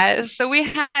was that. So we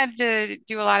had to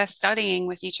do a lot of studying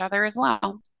with each other as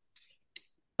well.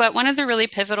 But one of the really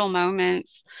pivotal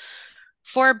moments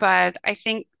for Bud, I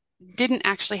think, didn't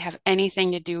actually have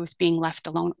anything to do with being left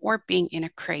alone or being in a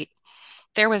crate.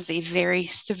 There was a very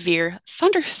severe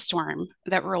thunderstorm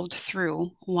that rolled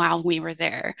through while we were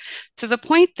there, to the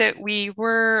point that we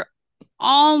were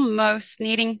almost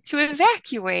needing to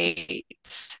evacuate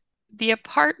the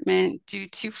apartment due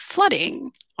to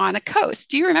flooding on the coast.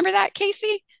 Do you remember that,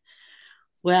 Casey?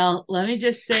 Well, let me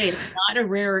just say it's not a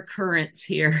rare occurrence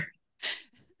here.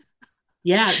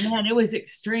 Yeah, man, it was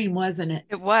extreme, wasn't it?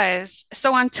 It was.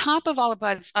 So, on top of all of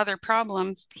Bud's other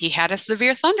problems, he had a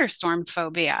severe thunderstorm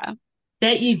phobia.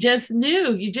 That you just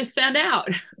knew, you just found out.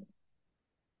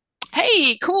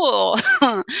 Hey, cool.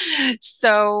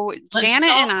 So, Let's Janet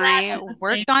solve and that I at the same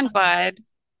worked on time.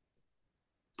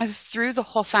 Bud through the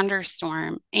whole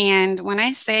thunderstorm. And when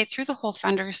I say through the whole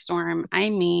thunderstorm,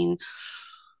 I mean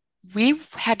we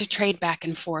had to trade back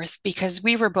and forth because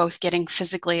we were both getting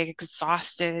physically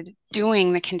exhausted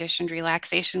doing the conditioned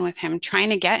relaxation with him,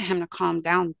 trying to get him to calm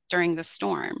down during the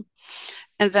storm.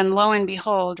 And then lo and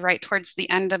behold, right towards the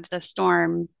end of the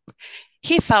storm,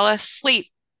 he fell asleep.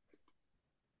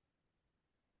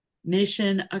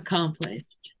 Mission accomplished.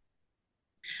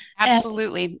 And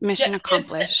Absolutely, mission just a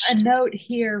accomplished. note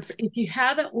here, if you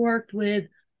haven't worked with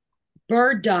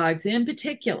bird dogs in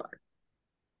particular,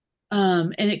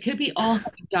 and it could be all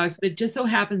dogs, but it just so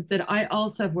happens that I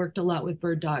also have worked a lot with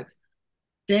bird dogs.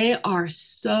 They are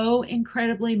so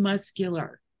incredibly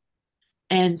muscular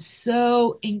and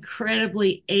so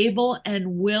incredibly able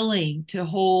and willing to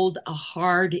hold a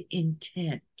hard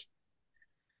intent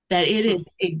that it is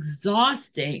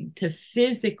exhausting to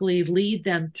physically lead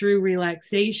them through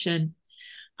relaxation.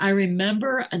 I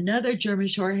remember another German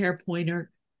Shorthair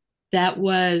Pointer that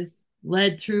was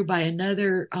led through by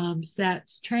another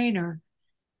SATS trainer,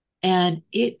 and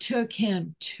it took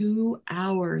him 2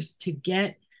 hours to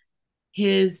get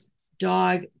his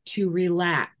dog to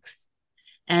relax.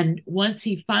 And once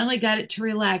he finally got it to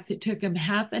relax, it took him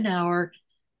half an hour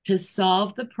to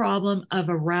solve the problem of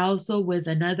arousal with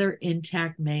another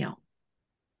intact male.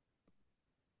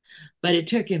 But it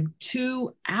took him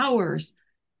 2 hours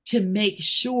to make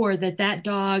sure that that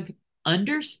dog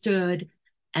understood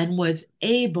and was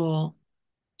able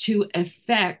to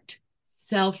effect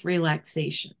self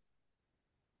relaxation.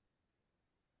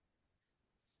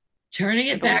 Turning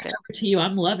I it back believe it. over to you,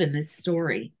 I'm loving this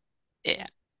story. Yeah.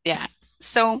 Yeah.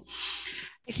 So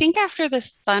I think after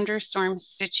this thunderstorm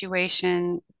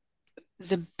situation,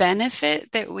 the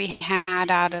benefit that we had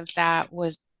out of that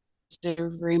was the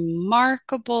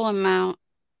remarkable amount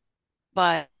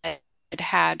but it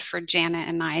had for Janet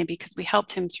and I because we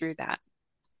helped him through that.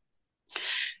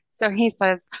 So he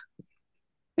says,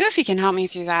 if you can help me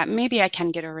through that, maybe I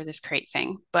can get over this crate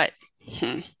thing. But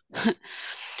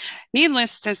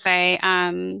needless to say,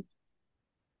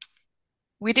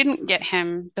 we didn't get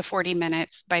him the 40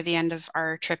 minutes by the end of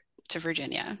our trip to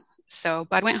Virginia. So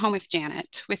Bud went home with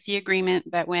Janet with the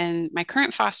agreement that when my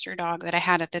current foster dog that I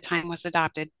had at the time was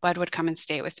adopted, Bud would come and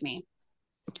stay with me.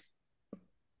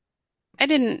 I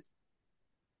didn't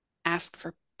ask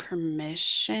for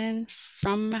permission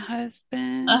from my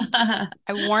husband. I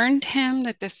warned him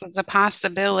that this was a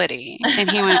possibility,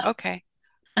 and he went, okay.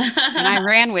 And I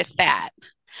ran with that.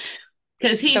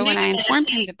 Because he So knew when I that informed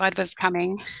him that Bud was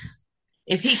coming,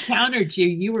 if he countered you,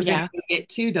 you were going yeah. to get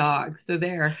two dogs. So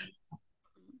there.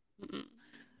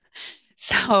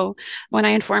 So when I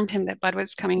informed him that Bud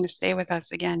was coming to stay with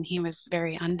us again, he was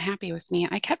very unhappy with me.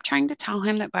 I kept trying to tell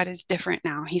him that Bud is different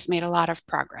now. He's made a lot of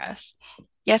progress.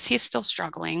 Yes, he's still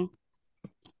struggling,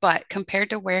 but compared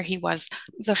to where he was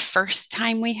the first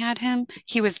time we had him,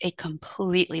 he was a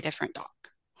completely different dog.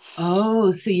 Oh,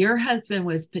 so your husband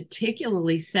was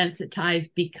particularly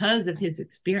sensitized because of his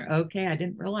experience. Okay, I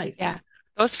didn't realize Yeah. that.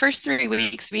 Those first 3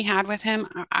 weeks we had with him,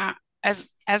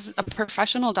 as a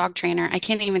professional dog trainer, I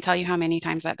can't even tell you how many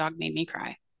times that dog made me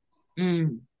cry.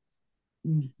 Mm,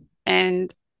 mm,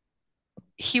 And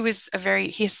he has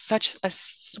such a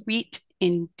sweet,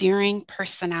 endearing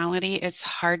personality. It's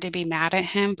hard to be mad at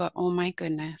him, but oh my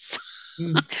goodness.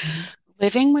 mm, mm.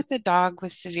 Living with a dog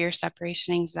with severe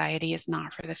separation anxiety is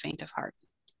not for the faint of heart.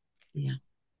 Yeah.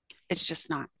 It's just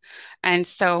not. And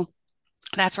so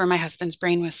that's where my husband's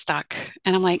brain was stuck.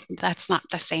 And I'm like, that's not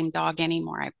the same dog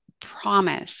anymore. I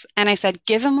promise. And I said,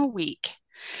 give him a week.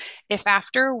 If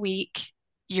after a week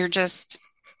you're just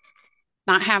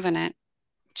not having it,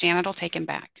 Janet will take him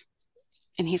back.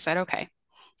 And he said, okay.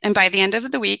 And by the end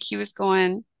of the week, he was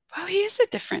going, well, he is a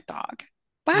different dog.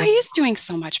 wow, Wow. he is doing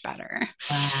so much better.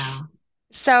 Wow.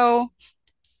 So,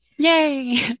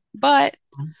 yay. But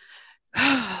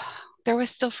there was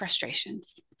still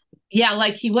frustrations. Yeah,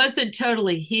 like he wasn't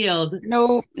totally healed.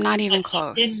 No, not But even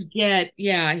he didn't close. get,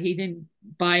 yeah, he didn't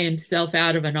buy himself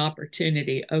out of an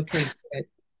opportunity. Okay, good.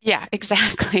 Yeah,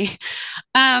 exactly.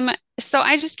 Um, so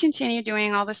I just continued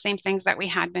doing all the same things that we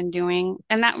had been doing,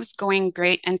 and that was going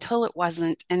great until it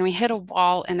wasn't. And we hit a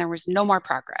wall and there was no more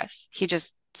progress. He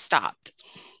just stopped.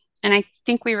 And I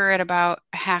think we were at about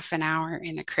a half an hour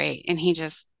in the crate, and he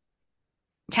just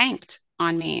tanked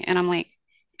on me. And I'm like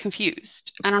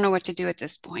confused. I don't know what to do at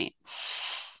this point.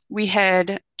 We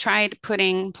had tried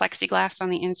putting plexiglass on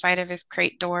the inside of his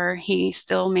crate door. He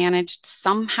still managed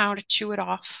somehow to chew it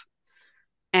off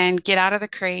and get out of the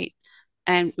crate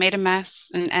and made a mess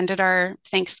and ended our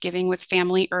Thanksgiving with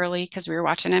family early because we were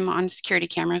watching him on security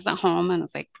cameras at home. And I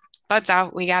was like, Bud's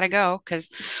out. We got to go. Because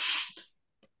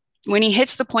when he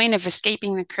hits the point of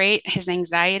escaping the crate, his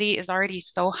anxiety is already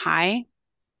so high.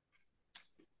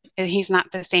 And he's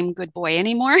not the same good boy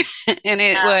anymore. And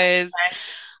it was,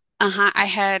 I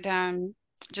had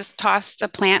just tossed a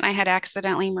plant I had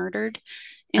accidentally murdered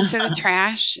into the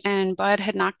trash, and Bud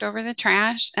had knocked over the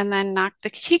trash and then knocked the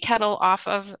tea kettle off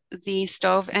of the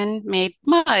stove and made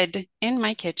mud in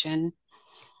my kitchen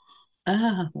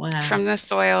Oh, wow. from the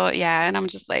soil. Yeah. And I'm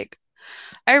just like,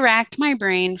 I racked my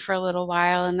brain for a little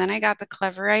while, and then I got the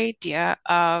clever idea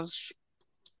of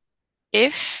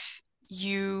if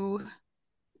you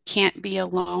can't be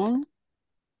alone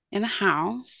in the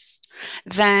house,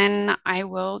 then I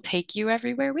will take you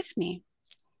everywhere with me.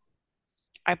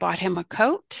 I bought him a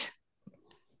coat.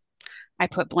 I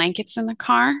put blankets in the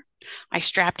car. I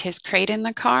strapped his crate in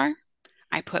the car.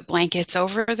 I put blankets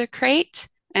over the crate.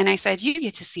 And I said, you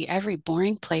get to see every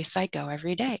boring place I go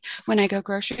every day. When I go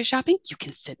grocery shopping, you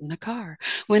can sit in the car.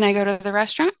 When I go to the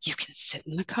restaurant, you can sit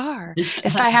in the car.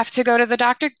 If I have to go to the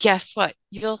doctor, guess what?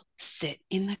 You'll sit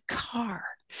in the car.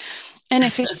 And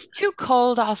if it's too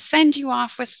cold, I'll send you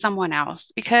off with someone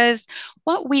else, because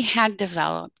what we had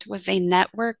developed was a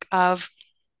network of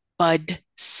bud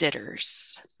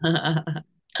sitters,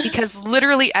 because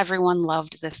literally everyone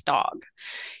loved this dog.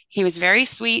 He was very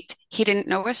sweet. He didn't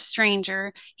know a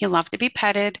stranger. He loved to be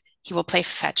petted. He will play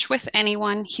fetch with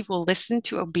anyone. He will listen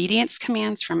to obedience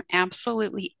commands from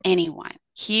absolutely anyone.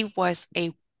 He was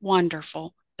a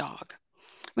wonderful dog,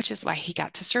 which is why he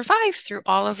got to survive through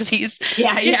all of these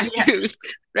Yeah, yeah, yeah. issues,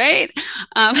 right?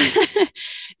 Um,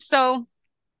 so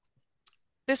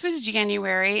this was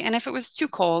January, and if it was too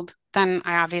cold, then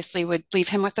I obviously would leave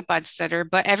him with the bud sitter.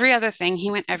 But every other thing,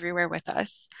 he went everywhere with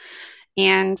us.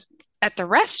 And at the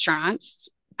restaurants,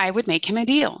 I would make him a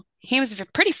deal. He was a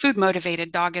pretty food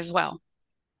motivated dog as well.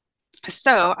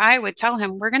 So I would tell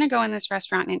him, we're going to go in this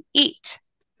restaurant and eat.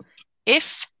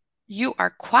 If you are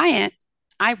quiet,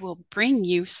 I will bring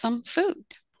you some food.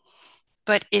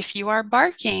 But if you are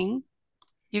barking,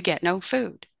 you get no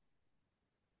food.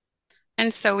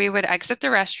 And so we would exit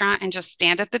the restaurant and just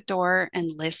stand at the door and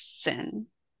listen.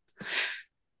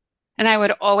 And I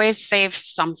would always save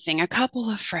something, a couple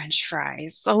of French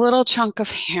fries, a little chunk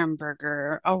of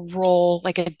hamburger, a roll,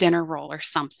 like a dinner roll or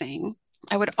something.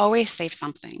 I would always save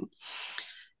something.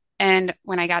 And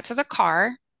when I got to the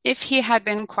car, if he had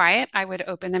been quiet, I would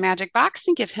open the magic box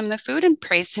and give him the food and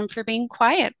praise him for being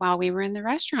quiet while we were in the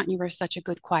restaurant. You were such a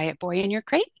good quiet boy in your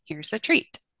crate. Here's a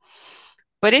treat.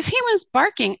 But if he was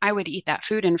barking, I would eat that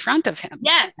food in front of him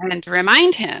Yes. and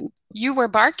remind him, you were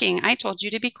barking. I told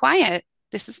you to be quiet.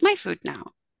 This is my food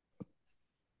now.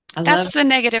 I love That's the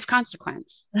negative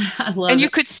consequence. it. I love And you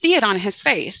it. could see it on his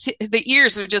face. The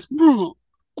ears would just,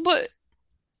 but,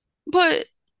 but,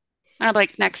 and I'm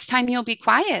like, next time you'll be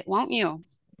quiet, won't you?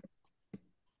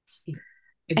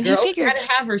 A And he girl's got figured, to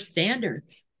have her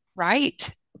standards.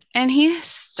 right. And he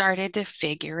started to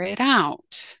figure it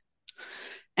out.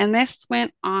 And this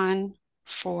went on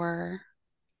for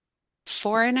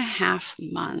 4.5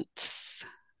 months.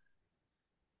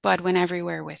 Bud went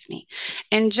everywhere with me.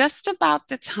 And just about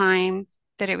the time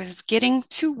that it was getting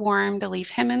too warm to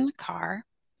leave him in the car,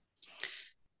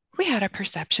 we had a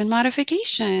perception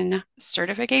modification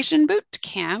certification boot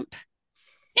camp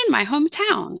in my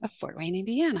hometown of Fort Wayne,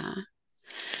 Indiana.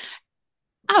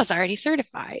 I was already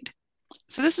certified.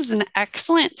 So this is an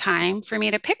excellent time for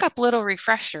me to pick up little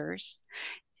refreshers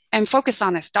and focus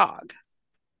on this dog.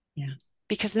 Yeah.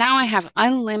 Because now I have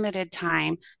unlimited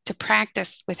time to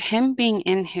practice with him being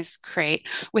in his crate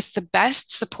with the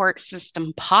best support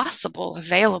system possible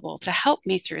available to help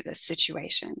me through this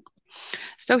situation.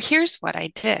 So here's what I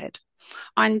did.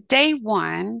 On day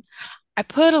one, I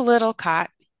put a little cot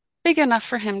big enough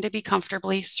for him to be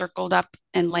comfortably circled up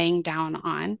and laying down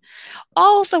on,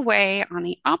 all the way on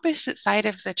the opposite side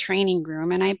of the training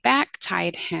room. And I back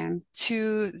tied him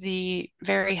to the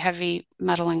very heavy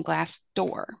metal and glass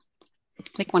door,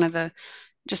 like one of the,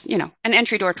 just, an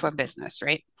entry door to a business,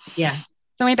 right? Yeah.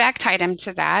 So we back tied him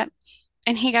to that,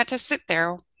 and he got to sit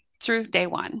there through day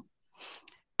one.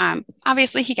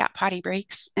 Obviously, he got potty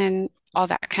breaks and all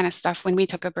that kind of stuff. When we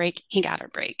took a break, he got a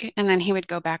break, and then he would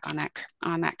go back on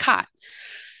that cot.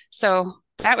 So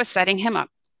that was setting him up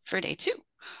for day two,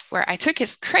 where I took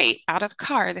his crate out of the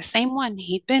car, the same one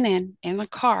he'd been in the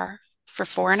car for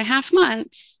 4.5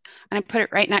 months, and I put it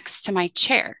right next to my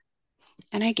chair.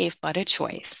 And I gave Bud a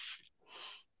choice.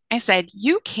 I said,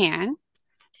 "You can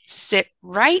sit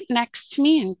right next to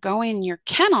me and go in your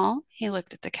kennel." He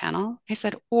looked at the kennel. I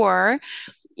said, "Or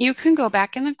you can go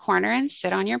back in the corner and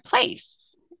sit on your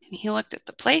place." And he looked at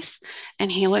the place,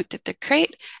 and he looked at the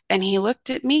crate, and he looked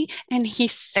at me, and he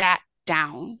sat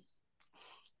down.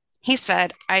 He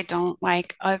said, "I don't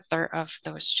like either of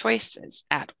those choices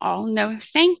at all. No,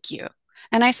 thank you."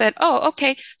 And I said, "Oh,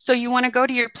 okay. So you want to go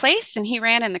to your place?" And he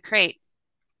ran in the crate.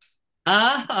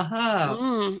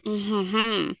 Oh,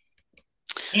 Mm-hmm.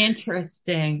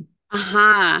 interesting.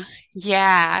 Uh-huh.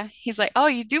 Yeah. He's like, "Oh,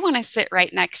 you do want to sit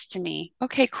right next to me.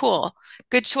 Okay, cool.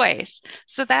 Good choice."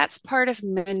 So that's part of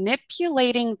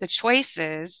manipulating the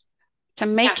choices to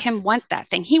Yeah. make him want that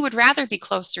thing. He would rather be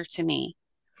closer to me.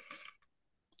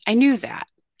 I knew that.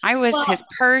 I was his Well,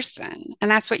 person.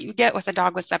 And that's what you get with a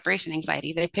dog with separation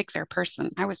anxiety. They pick their person.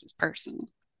 I was his person.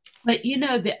 but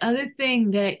the other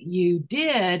thing that you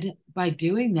did by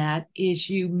doing that is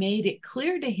you made it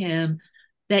clear to him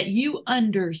that you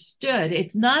understood.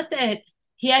 It's not that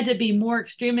he had to be more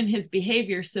extreme in his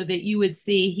behavior so that you would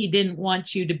see he didn't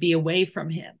want you to be away from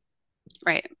him.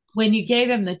 Right. When you gave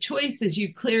him the choices,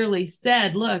 you clearly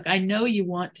said, "Look, I know you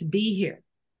want to be here.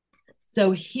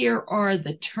 So here are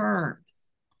the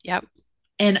terms." Yep.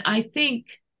 And I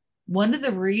think one of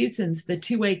the reasons the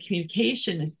two-way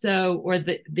communication is so, or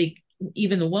the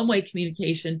even the one-way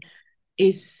communication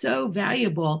is so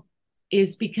valuable,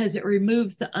 is because it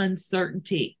removes the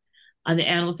uncertainty on the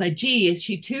animal side. Gee, is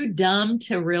she too dumb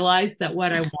to realize that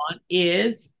what I want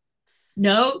is?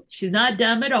 No, she's not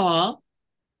dumb at all.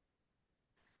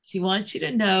 She wants you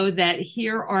to know that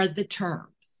here are the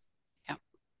terms. Yep. Yeah.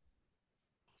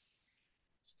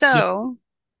 So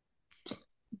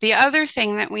the other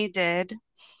thing that we did,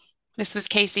 this was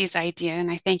Casey's idea,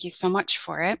 and I thank you so much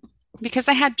for it, because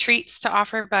I had treats to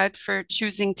offer Bud for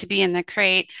choosing to be in the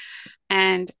crate.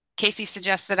 And Casey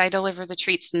suggested I deliver the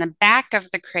treats in the back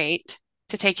of the crate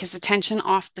to take his attention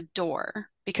off the door,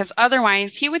 because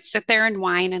otherwise he would sit there and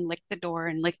whine and lick the door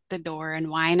and lick the door and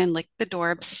whine and lick the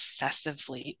door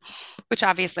obsessively, which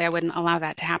obviously I wouldn't allow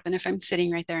that to happen if I'm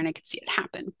sitting right there and I could see it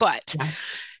happen. But Yeah.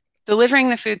 delivering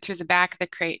the food through the back of the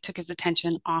crate took his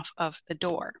attention off of the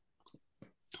door,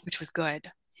 which was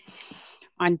good.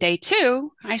 On day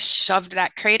two, I shoved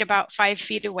that crate about 5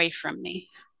 feet away from me,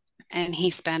 and he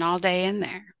spent all day in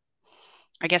there.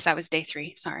 I guess that was day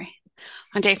three, sorry.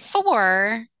 On day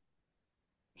four,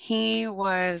 he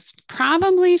was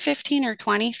probably 15 or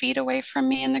 20 feet away from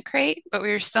me in the crate, but we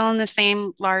were still in the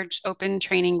same large open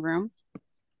training room.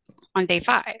 On day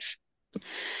five,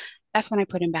 that's when I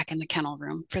put him back in the kennel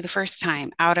room for the first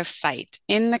time, out of sight,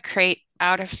 in the crate,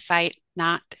 out of sight,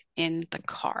 not in the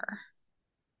car.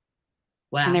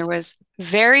 And Wow. there was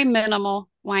very minimal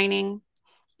whining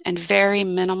and very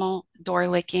minimal door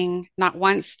licking. Not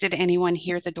once did anyone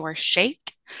hear the door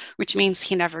shake, which means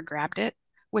he never grabbed it,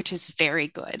 which is very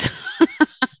good.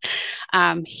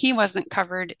 He wasn't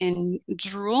covered in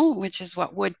drool, which is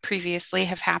what would previously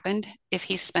have happened if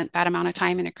he spent that amount of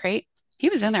time in a crate. He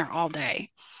was in there all day,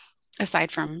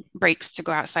 aside from breaks to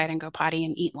go outside and go potty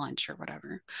and eat lunch or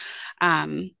whatever.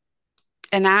 And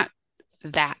that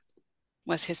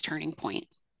was his turning point.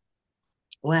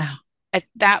 Wow. At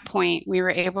that point, we were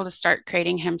able to start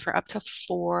crating him for up to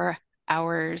 4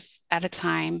 hours at a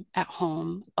time at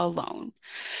home alone.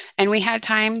 And we had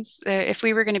times, if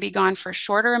we were going to be gone for a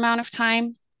shorter amount of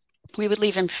time, we would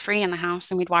leave him free in the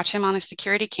house and we'd watch him on a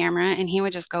security camera, and he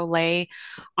would just go lay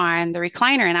on the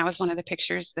recliner. And that was one of the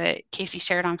pictures that Casey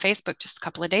shared on Facebook just a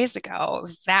couple of days ago. It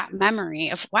was that memory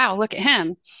of, wow, look at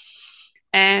him.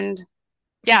 And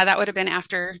yeah, that would have been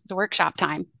after the workshop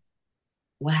time.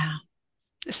 Wow.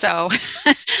 So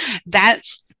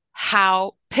that's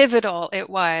how pivotal it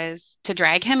was to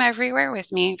drag him everywhere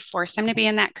with me, force him to be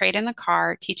in that crate in the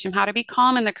car, teach him how to be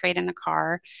calm in the crate in the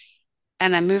car,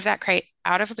 and then move that crate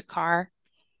out of the car,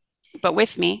 but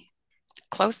with me,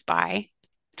 close by,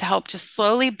 to help just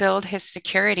slowly build his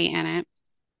security in it.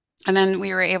 And then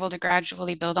we were able to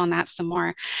gradually build on that some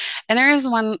more. And there is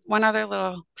one other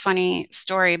little funny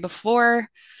story before,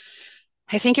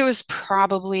 I think it was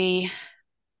probably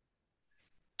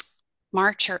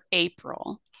March or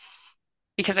April,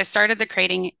 because I started the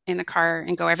crating in the car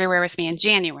and go everywhere with me in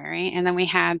January, and then we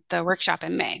had the workshop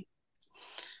in May.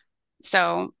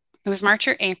 So it was March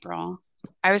or April.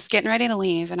 I was getting ready to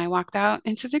leave and I walked out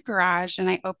into the garage and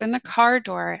I opened the car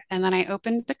door and then I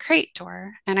opened the crate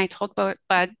door and I told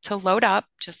Bud to load up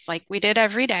just like we did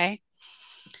every day.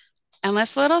 And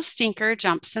this little stinker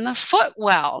jumps in the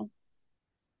footwell.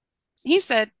 He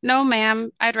said, "No,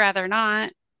 ma'am, I'd rather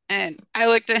not." And I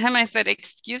looked at him, I said,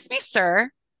 "Excuse me,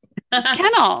 sir,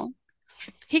 kennel."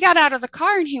 He got out of the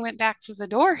car and he went back to the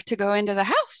door to go into the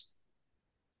house.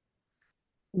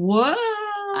 What?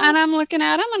 And I'm looking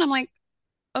at him and I'm like,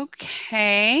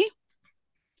 "Okay,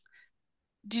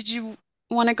 did you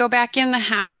want to go back in the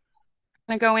house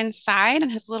and go inside?"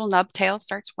 And his little nub tail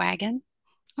starts wagging.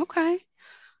 "Okay,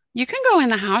 you can go in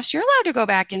the house. You're allowed to go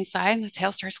back inside." And the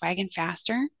tail starts wagging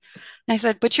faster. And I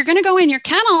said, "But you're going to go in your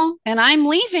kennel and I'm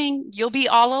leaving. You'll be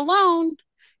all alone."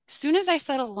 As soon as I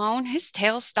said alone, his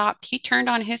tail stopped. He turned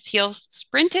on his heels,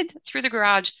 sprinted through the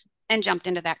garage, and jumped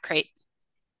into that crate.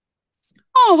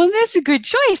 "Oh, well, that's a good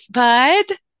choice,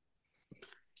 Bud,"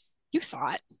 you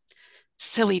thought.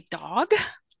 Silly dog.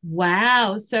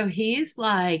 Wow. So he's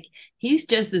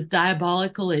just as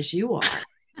diabolical as you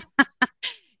are.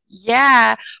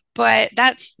 Yeah, but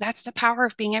that's the power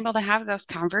of being able to have those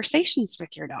conversations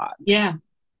with your dog. Yeah.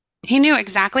 He knew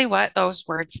exactly what those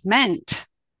words meant.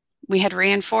 We had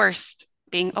reinforced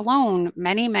being alone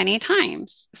many, many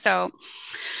times. So,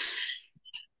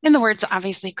 in the words,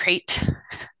 obviously, crate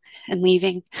and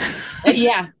leaving.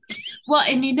 Yeah. Well,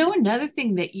 and another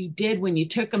thing that you did when you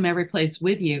took them every place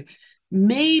with you,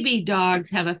 maybe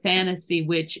dogs have a fantasy,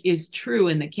 which is true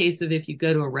in the case of if you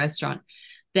go to a restaurant,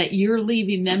 that you're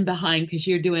leaving them behind because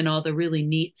you're doing all the really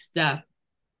neat stuff.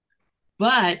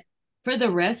 But for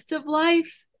the rest of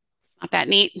life, Not that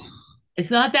neat.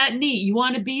 it's not that neat. You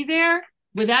want to be there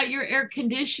without your air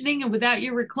conditioning and without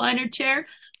your recliner chair?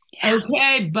 Yeah.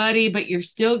 Okay, buddy, but you're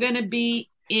still going to be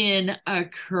in a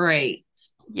crate.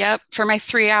 Yep. For my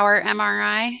 3 hour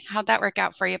MRI. How'd that work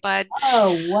out for you, bud?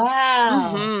 Oh,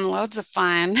 wow. Loads of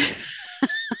fun.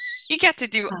 You get to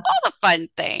do all the fun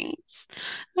things.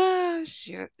 Oh,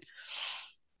 shoot.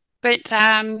 But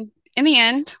in the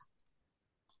end,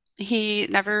 he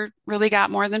never really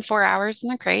got more than 4 hours in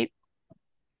the crate.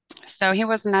 So he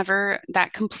was never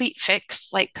that complete fix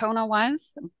like Kona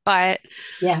was, but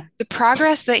Yeah. the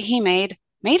progress that he made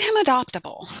him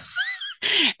adoptable.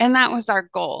 And that was our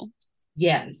goal.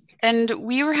 Yes. And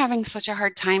we were having such a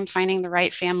hard time finding the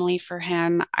right family for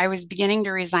him. I was beginning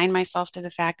to resign myself to the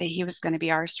fact that he was going to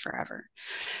be ours forever.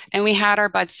 And we had our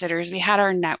bud sitters, we had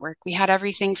our network, we had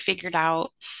everything figured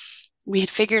out. We had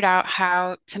figured out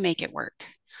how to make it work.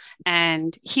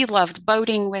 And he loved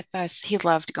boating with us. He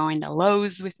loved going to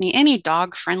Lowe's with me, any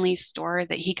dog friendly store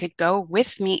that he could go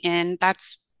with me in.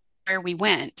 That's where we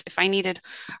went. If I needed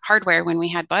hardware when we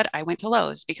had Bud, I went to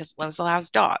Lowe's because Lowe's allows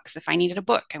dogs. If I needed a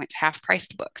book, I went to half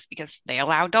priced books because they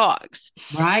allow dogs.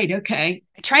 Right. Okay.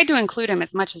 I tried to include him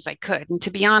as much as I could. And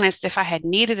to be honest, if I had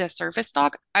needed a service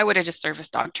dog, I would have just service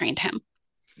dog trained him.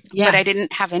 But Yeah. I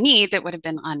didn't have a need that would have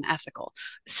been unethical.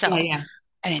 Yeah. So Yeah.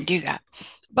 I didn't do that.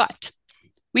 But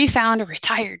we found a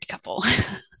retired couple.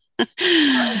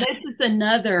 This is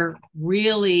another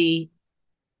really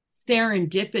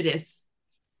serendipitous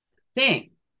thing.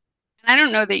 I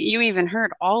don't know that you even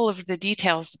heard all of the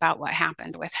details about what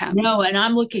happened with him. No, and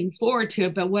I'm looking forward to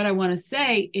it. But what I want to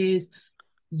say is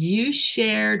you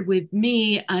shared with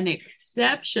me an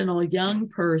exceptional young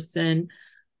person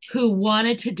who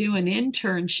wanted to do an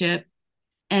internship.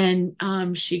 And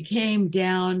she came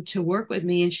down to work with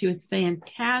me and she was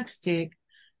fantastic.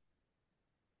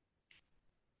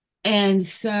 And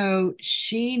so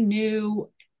she knew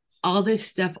all this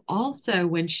stuff also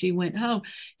when she went home.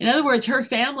 In other words, her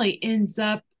family ends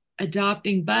up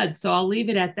adopting Bud. So I'll leave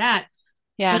it at that.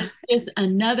 But Yeah. it's just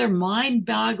another mind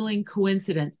boggling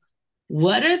coincidence.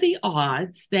 What are the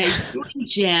odds that you and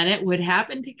Janet would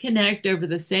happen to connect over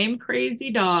the same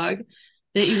crazy dog,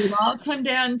 that you would all come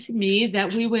down to me,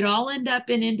 that we would all end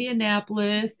up in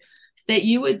Indianapolis, that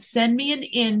you would send me an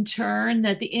intern,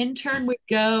 that the intern would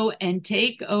go and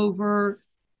take over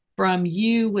from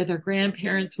you with her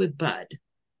grandparents with Bud?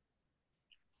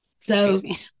 So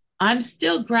Crazy. I'm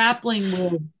still grappling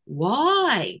with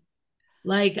why.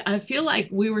 Like, I feel like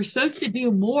we were supposed to do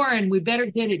more and we better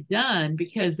get it done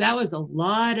because that was a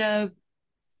lot of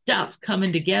stuff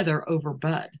coming together over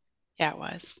Bud. Yeah, it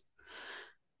was.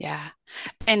 Yeah.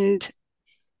 And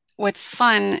what's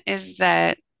fun is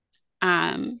that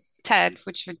Ted,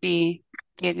 which would be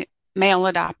the male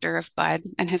adopter of Bud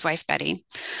and his wife Betty,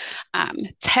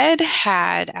 Ted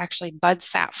had actually Bud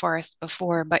sat for us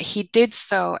before, but he did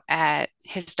so at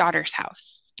his daughter's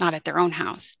house, not at their own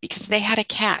house, because they had a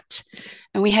cat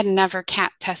and we had never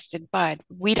cat tested Bud.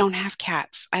 We don't have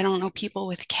cats. I don't know people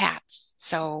with cats.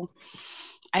 So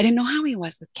I didn't know how he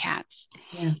was with cats.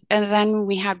 Yeah. And then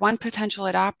we had one potential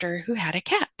adopter who had a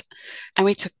cat, and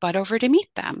we took Bud over to meet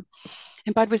them.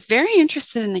 And Bud was very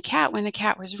interested in the cat when the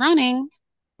cat was running,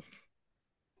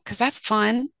 because that's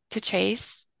fun to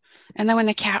chase. And then when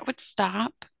the cat would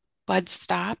stop, Bud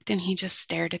stopped and he just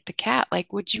stared at the cat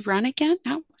like, would you run again?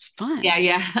 That was fun. Yeah,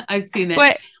 yeah. I've seen that.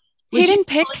 But he Would you didn't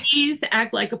pick. please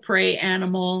act like a prey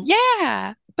animal?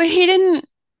 Yeah, but he didn't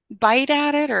bite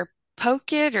at it or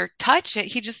poke it or touch it.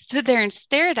 He just stood there and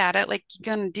stared at it like, you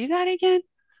gonna do that again?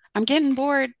 I'm getting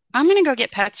bored. I'm gonna go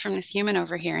get pets from this human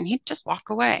over here. And he'd just walk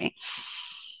away.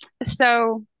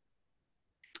 So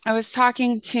I was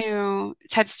talking to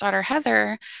Ted's daughter,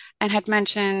 Heather, and had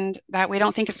mentioned that we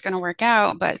don't think it's going to work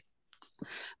out, but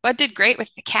Bud did great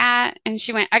with the cat. And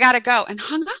she went, I gotta go, and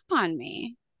hung up on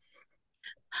me.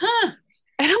 Huh.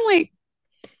 And I'm like,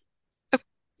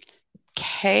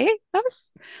 okay, that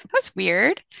was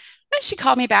weird. Then she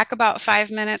called me back about 5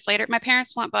 minutes later. My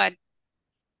parents want Bud.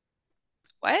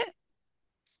 What?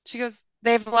 She goes,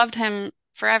 they've loved him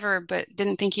forever, but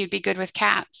didn't think he'd be good with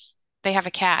cats. They have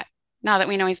a cat. Now that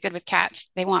we know he's good with cats,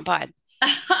 they want Bud.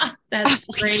 That's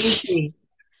crazy.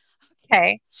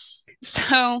 Okay.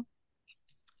 So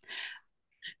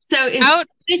So as out,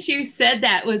 soon as you said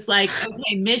that was like,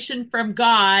 okay, mission from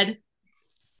God.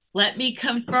 Let me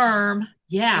confirm.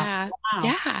 Yeah. yeah, Wow.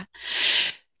 yeah.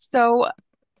 So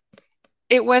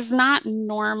it was not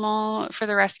normal for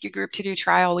the rescue group to do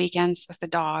trial weekends with the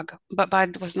dog, but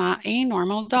Bud was not a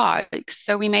normal dog.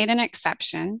 So we made an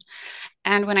exception.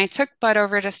 And when I took Bud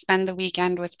over to spend the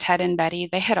weekend with Ted and Betty,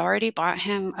 they had already bought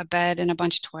him a bed and a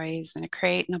bunch of toys and a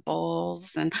crate and a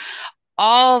bowls and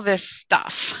all this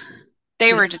stuff.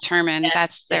 They So were determined that's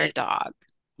that's their it. dog.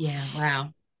 Yeah.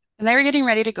 Wow. And they were getting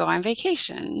ready to go on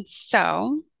vacation.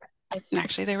 So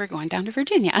actually, they were going down to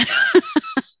Virginia.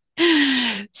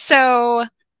 So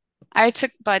I took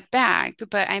Bud back,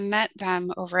 but I met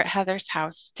them over at Heather's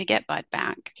house to get Bud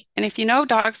back. And if you know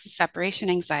dogs with separation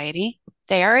anxiety,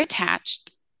 they are attached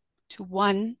to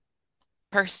one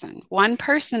person. One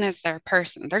person is their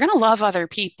person. They're going to love other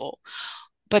people,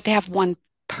 but they have one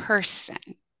person.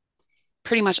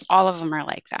 Pretty much all of them are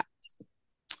like that.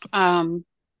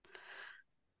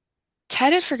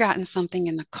 Ted had forgotten something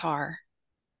in the car,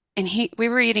 and we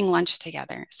were eating lunch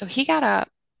together. So he got up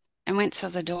and went to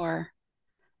the door,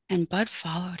 and Bud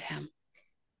followed him.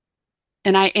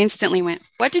 And I instantly went,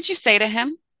 what did you say to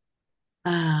him?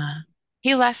 Ah,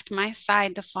 He left my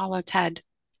side to follow Ted.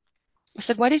 I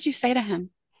said, what did you say to him?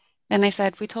 And they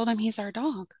said, we told him he's our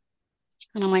dog.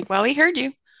 And I'm like, well, he heard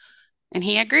you and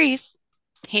he agrees.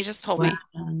 He just told wow.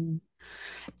 me.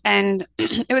 And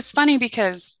it was funny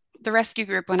because the rescue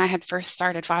group, when I had first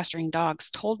started fostering dogs,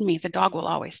 told me the dog will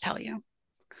always tell you.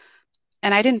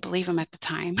 And I didn't believe him at the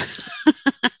time,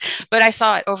 but I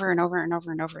saw it over and over and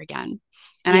over and over again.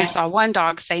 And I Yeah. saw one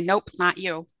dog say, nope, not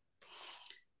you.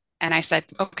 And I said,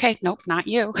 okay, nope, not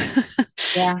you.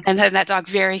 Yeah. And then that dog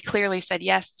very clearly said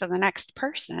yes to the next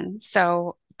person.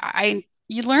 So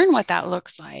you learn what that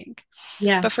looks like.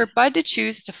 Yeah. But for Bud to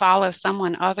choose to follow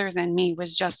someone other than me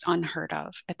was just unheard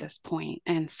of at this point.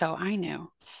 And so I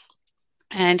knew.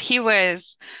 And he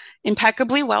was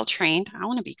impeccably well trained. I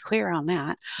want to be clear on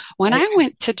that. When Okay. I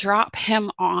went to drop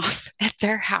him off at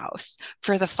their house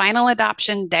for the final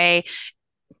adoption day,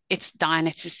 it's done.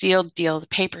 It's a sealed deal. The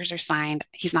papers are signed.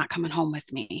 He's not coming home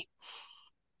with me.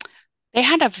 They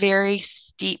had a very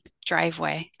steep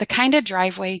driveway, the kind of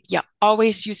driveway you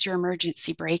always use your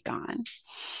emergency brake on.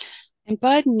 And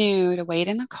Bud knew to wait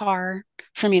in the car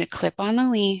for me to clip on the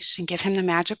leash and give him the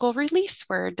magical release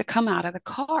word to come out of the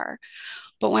car.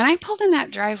 But when I pulled in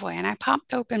that driveway and I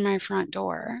popped open my front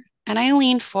door and I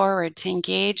leaned forward to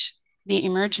engage the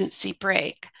emergency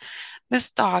brake, this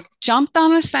dog jumped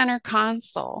on the center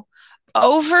console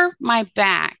over my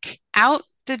back, out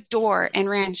the door, and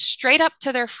ran straight up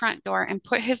to their front door and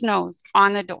put his nose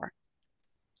on the door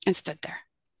and stood there.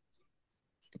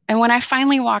 And when I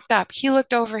finally walked up, he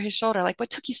looked over his shoulder like, what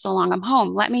took you so long? I'm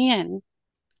home. Let me in.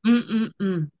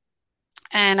 Mm-mm-mm.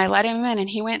 And I let him in and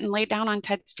he went and laid down on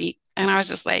Ted's feet. And I was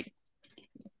just like,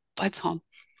 Bud's home.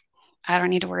 I don't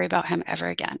need to worry about him ever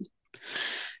again.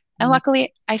 And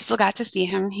luckily, I still got to see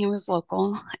him. He was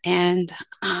local. And,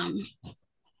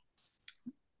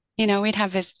 we'd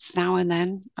have visits now and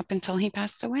then up until he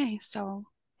passed away. So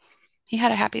he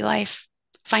had a happy life.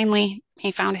 Finally,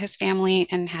 he found his family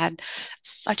and had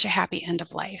such a happy end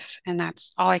of life. And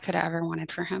that's all I could have ever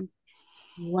wanted for him.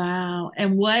 Wow.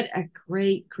 And what a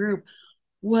great group.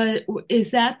 What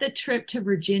is that the trip to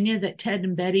Virginia that Ted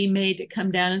and Betty made to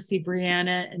come down and see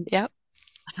Brianna? And Yep.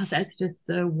 wow, that's just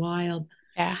so wild.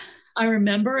 Yeah. I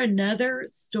remember another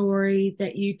story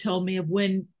that you told me of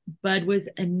when Bud was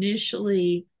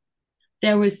initially,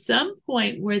 there was some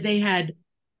point where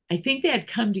I think they had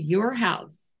come to your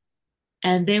house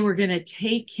and they were going to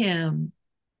take him.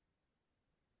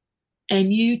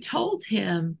 And you told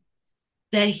him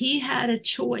that he had a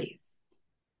choice,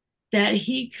 that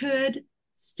he could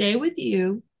stay with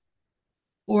you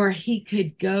or he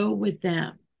could go with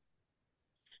them.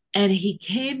 And he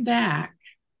came back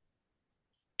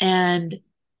and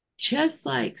just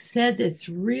like said this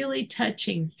really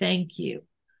touching thank you,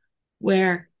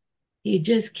 where he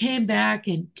just came back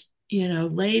and,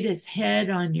 laid his head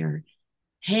on your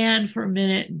hand for a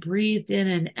minute and breathed in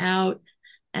and out,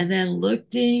 and then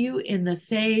looked at you in the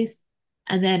face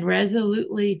and then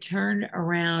resolutely turned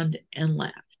around and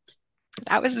left.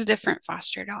 That was a different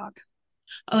foster dog.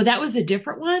 Oh, that was a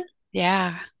different one?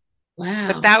 Yeah. But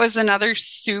Wow. that was another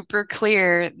super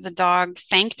clear. The dog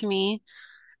thanked me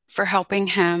for helping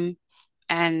him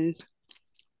and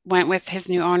went with his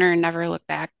new owner and never looked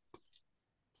back.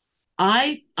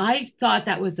 I thought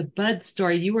that was a Bud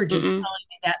story. You were just Mm-mm. telling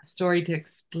me that story to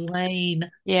explain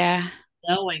Yeah.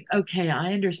 knowing. Okay,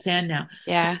 I understand now.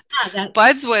 Yeah. Yeah, that's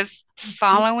Buds was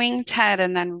following Ted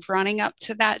and then running up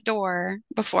to that door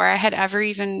before I had ever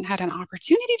even had an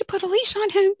opportunity to put a leash on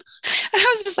him. And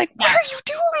I was just like, what yeah. are you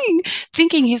doing?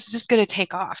 Thinking he's just going to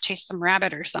take off, chase some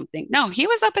rabbit or something. No, he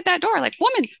was up at that door like,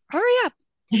 woman, hurry up.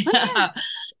 Let me in.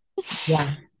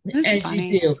 Yeah, This is as you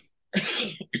funny. do.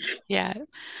 Yeah.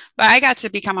 But I got to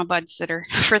become a bud sitter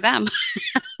for them.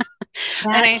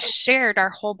 And I That shared our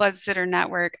whole bud sitter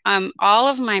network. All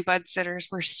of my bud sitters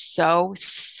were so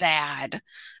sad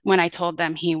when I told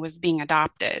them he was being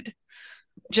adopted,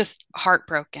 just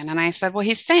heartbroken. And I said, well,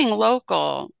 he's staying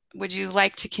local. Would you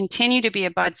like to continue to be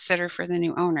a bud sitter for the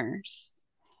new owners?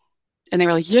 And they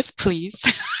were like, yes, please.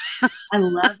 I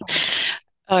love it.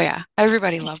 Oh, yeah.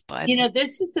 Everybody loved Bud.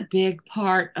 This is a big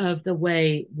part of the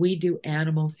way we do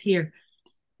animals here.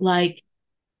 Like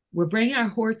we're bringing our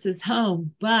horses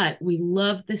home, but we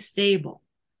love the stable.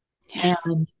 Yeah.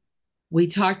 And we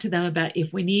talk to them about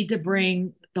if we need to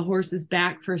bring the horses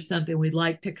back for something, we'd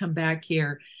like to come back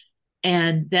here.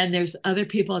 And then there's other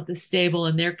people at the stable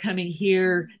and they're coming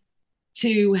here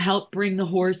to help bring the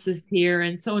horses here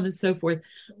and so on and so forth.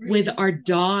 With our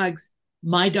dogs,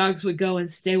 my dogs would go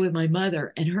and stay with my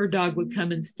mother and her dog would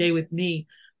come and stay with me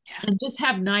Yeah. and just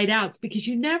have night outs because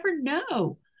you never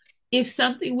know if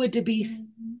something would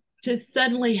to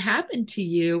suddenly happen to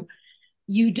you.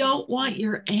 You don't want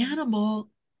your animal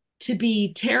to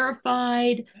be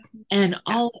terrified and Yeah.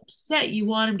 all upset. You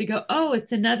want him to go, oh,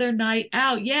 it's another night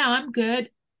out. Yeah, I'm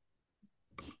good.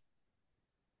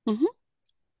 Hmm.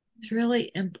 It's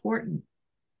really important.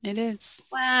 It is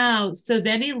Wow. So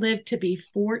then he lived to be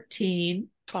 14,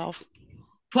 12.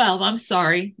 12. I'm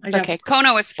sorry. I It's got okay.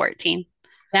 Kono was 14.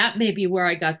 that may be where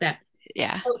I got that.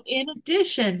 Yeah. So in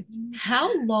addition,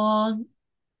 how long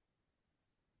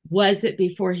was it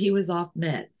before he was off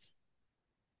meds?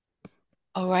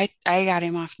 Oh, I got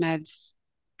him off meds.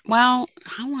 Well,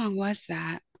 how long was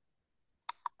that?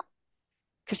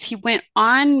 Because he went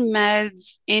on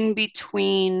meds in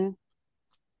between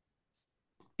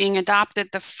being adopted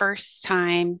the first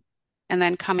time and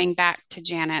then coming back to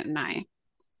Janet and I.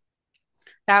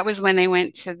 That was when they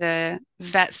went to the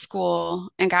vet school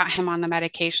and got him on the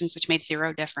medications, which made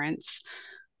zero difference.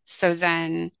 So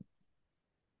then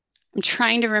I'm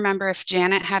trying to remember if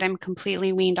Janet had him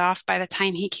completely weaned off by the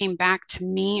time he came back to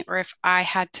me or if I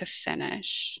had to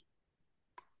finish.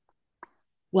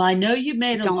 Well, I know you I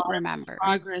made a don't lot of remember.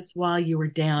 progress while you were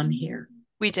down here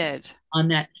We did. on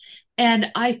that.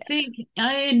 And I think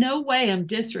I in no way am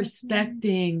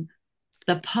disrespecting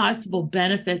the possible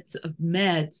benefits of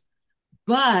meds,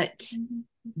 but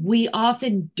we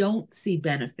often don't see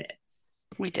benefits.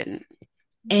 We didn't.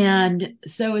 And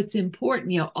so it's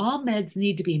important, all meds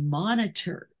need to be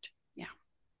monitored. Yeah.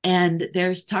 And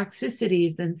there's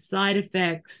toxicities and side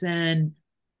effects and,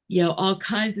 all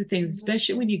kinds of things,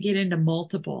 especially when you get into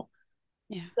multiple.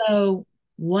 Yeah. So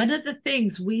one of the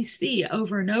things we see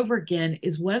over and over again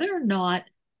is whether or not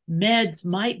meds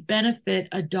might benefit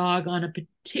a dog on a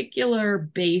particular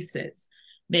basis,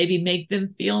 maybe make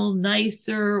them feel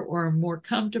nicer or more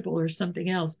comfortable or something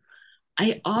else.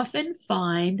 I often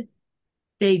find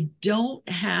they don't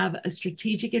have a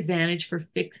strategic advantage for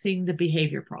fixing the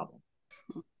behavior problem.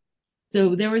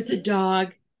 So there was a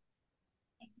dog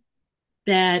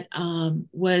that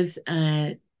was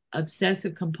an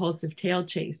obsessive compulsive tail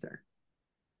chaser.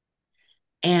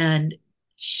 And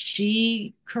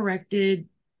she corrected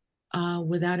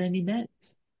without any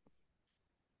meds.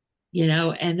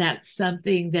 And that's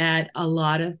something that a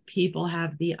lot of people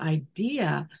have the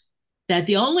idea that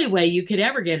the only way you could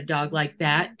ever get a dog like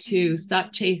that to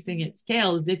stop chasing its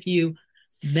tail is if you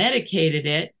medicated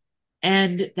it.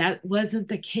 And that wasn't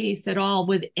the case at all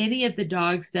with any of the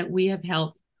dogs that we have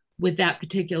helped with that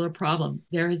particular problem.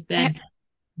 There has been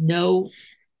no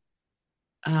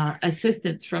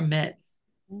assistance from meds.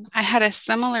 I had a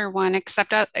similar one,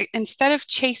 except instead of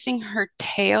chasing her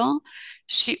tail,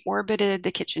 she orbited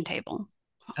the kitchen table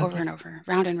over Okay. and over,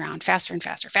 round and round, faster and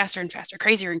faster, faster and faster,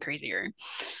 crazier and crazier.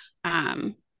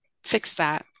 Um, Fix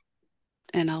that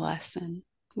in a lesson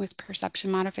with perception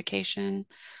modification.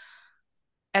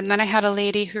 And then I had a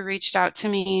lady who reached out to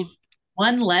me.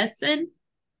 One lesson?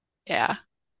 Yeah.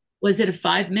 Was it a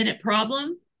 5-minute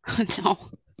problem? No.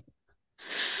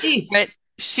 Jeez. But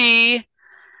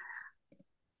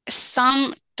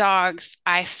some dogs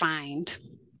I find,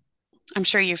 I'm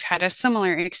sure you've had a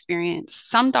similar experience.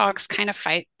 Some dogs kind of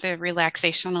fight the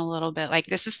relaxation a little bit. Like,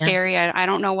 this is Yeah. scary. I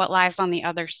don't know what lies on the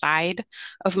other side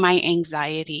of my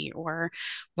anxiety or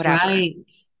whatever. Right.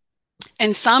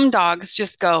 And some dogs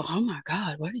just go, oh my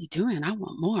God, what are you doing? I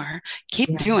want more.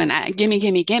 Keep doing that. Gimme,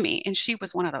 gimme, gimme. And she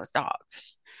was one of those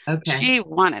dogs. Okay. She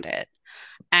wanted it.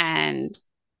 And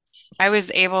I was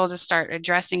able to start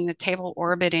addressing the table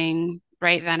orbiting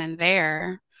right then and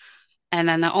there. And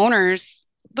then the owners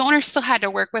still had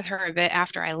to work with her a bit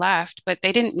after I left, but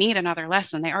they didn't need another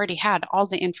lesson. They already had all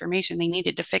the information they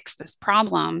needed to fix this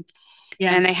problem.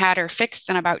 Yeah. And they had her fixed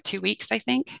in about 2 weeks, I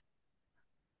think,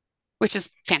 which is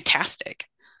fantastic.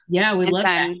 Yeah, we love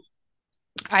that.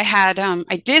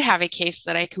 I did have a case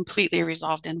that I completely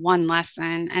resolved in one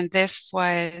lesson, and this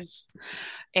was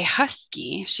a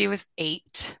husky. She was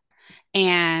 8,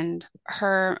 and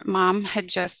her mom had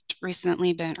just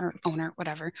recently been, or owner,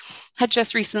 whatever, had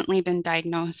just recently been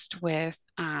diagnosed with,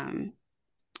 well,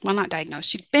 not diagnosed,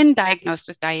 she'd been diagnosed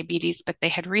with diabetes, but they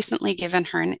had recently given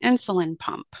her an insulin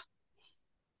pump.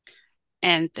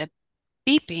 And the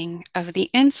beeping of the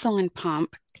insulin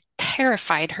pump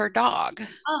terrified her dog.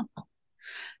 Oh.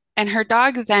 And her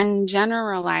dog then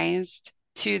generalized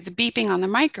to the beeping on the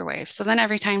microwave. So then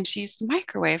every time she used the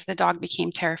microwave, the dog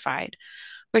became terrified.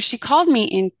 But she called me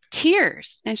in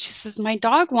tears and she says, my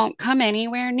dog won't come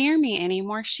anywhere near me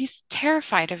anymore. She's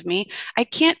terrified of me. I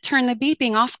can't turn the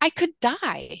beeping off. I could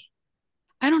die.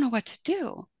 I don't know what to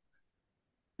do.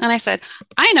 And I said,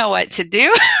 I know what to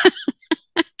do.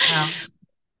 Wow.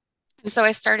 So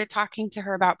I started talking to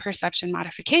her about perception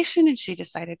modification, and she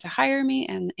decided to hire me.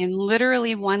 And in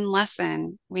literally one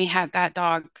lesson, we had that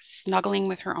dog snuggling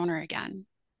with her owner again.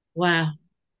 Wow.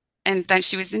 And then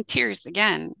she was in tears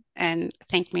again and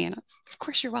thanked me. And of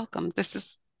course, you're welcome. This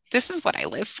is what I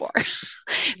live for.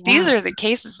 These Wow. are the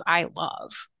cases I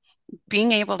love.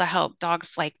 Being able to help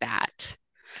dogs like that.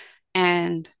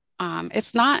 And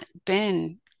it's not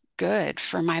been good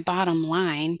for my bottom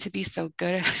line to be so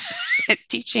good at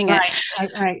teaching it.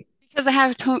 Right. Because I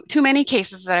have too many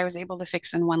cases that I was able to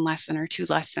fix in one lesson or 2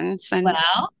 lessons. And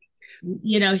Well,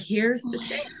 here's the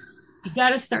thing. You got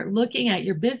to start looking at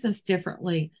your business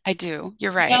differently. I do.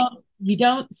 You're right. You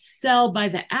don't sell by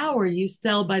the hour, you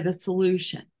sell by the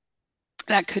solution.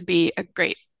 That could be a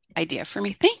great idea for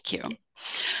me. Thank you.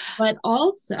 But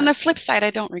also, on the flip side, I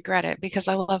don't regret it because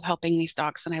I love helping these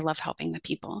dogs and I love helping the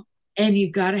people. And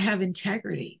you've got to have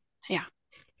integrity. Yeah.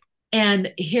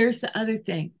 And here's the other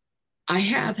thing. I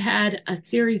have had a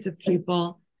series of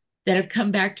people that have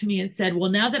come back to me and said,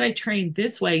 well, now that I trained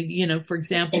this way, for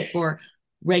example, for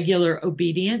regular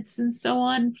obedience and so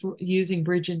on, for using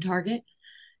bridge and target,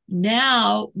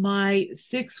 now my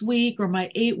 6-week or my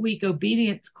 8-week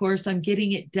obedience course, I'm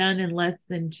getting it done in less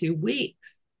than 2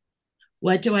 weeks.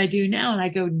 What do I do now? And I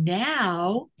go,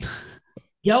 now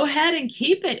go ahead and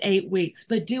keep it 8 weeks,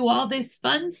 but do all this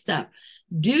fun stuff.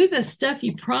 Do the stuff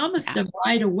you promised them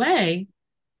right away.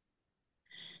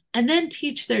 And then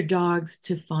teach their dogs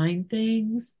to find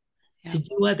things, to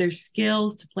do other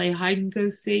skills, to play hide and go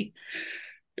seek.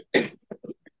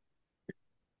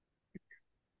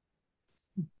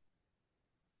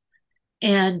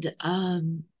 And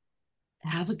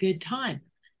have a good time.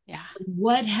 Yeah.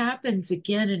 What happens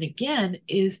again and again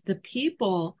is the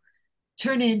people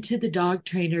turn into the dog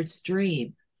trainer's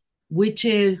dream, which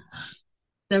is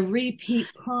the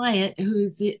repeat client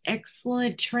who's an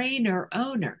excellent trainer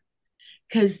owner,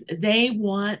 because they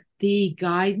want the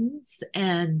guidance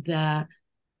and the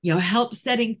help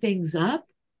setting things up,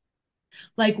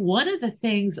 Like one of the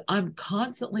things I'm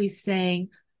constantly saying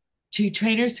to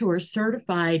trainers who are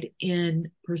certified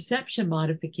in perception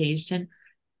modification,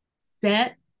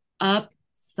 set up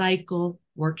cycle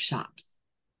workshops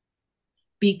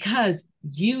because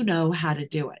you know how to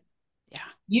do it. Yeah.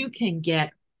 You can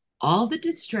get all the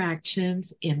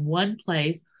distractions in one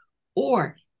place,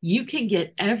 or you can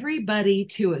get everybody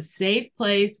to a safe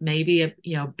place, maybe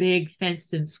a big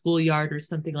fenced in schoolyard or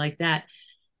something like that,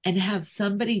 and have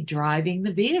somebody driving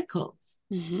the vehicles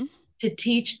Mm-hmm. to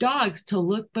teach dogs to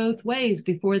look both ways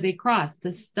before they cross,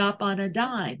 to stop on a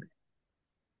dime.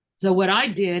 So what I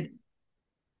did,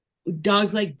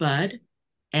 dogs like Bud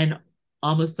and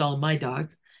almost all my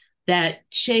dogs that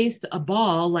chase a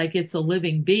ball like it's a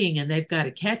living being and they've got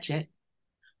to catch it.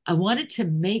 I wanted to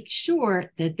make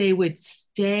sure that they would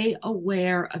stay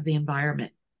aware of the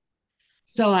environment.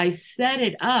 So I set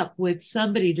it up with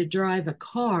somebody to drive a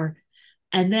car,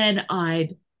 and then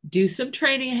I'd do some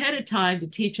training ahead of time to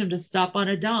teach them to stop on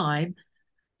a dime,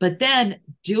 but then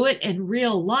do it in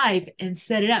real life and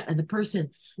set it up. And the person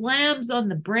slams on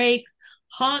the brake,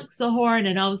 honks the horn,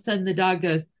 and all of a sudden the dog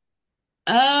goes,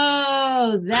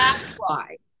 "Oh, that's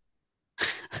why."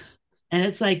 And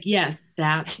it's like, yes,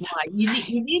 that's why. You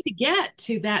need to get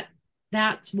to that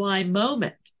that's why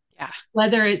moment. Yeah.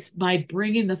 Whether it's by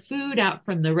bringing the food out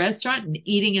from the restaurant and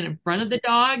eating it in front of the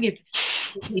dog if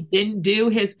he didn't do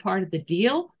his part of the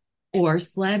deal, or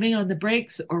slamming on the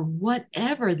brakes or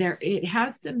whatever, there it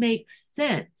has to make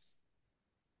sense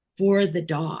for the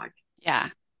dog. Yeah.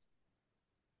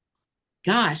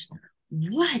 Gosh,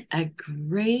 what a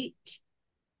great,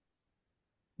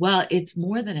 well, it's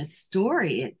more than a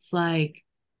story. It's like,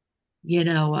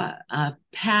 a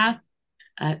path,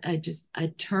 just a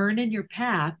turn in your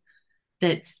path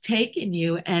that's taken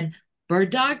you. And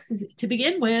bird dogs, to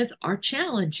begin with, are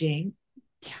challenging.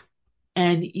 Yeah.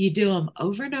 And you do them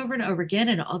over and over and over again.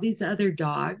 And all these other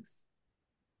dogs,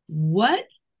 what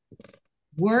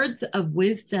words of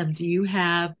wisdom do you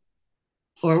have,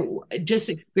 or just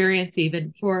experience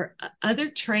even for other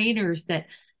trainers that,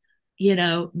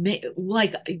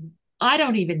 like, I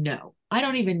don't even know. I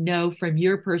don't even know from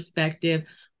your perspective,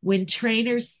 when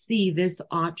trainers see this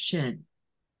option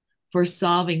for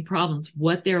solving problems,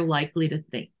 what they're likely to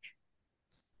think.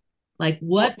 Like,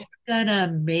 what's going to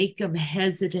make them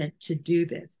hesitant to do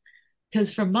this?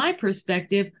 Because from my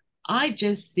perspective, I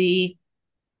just see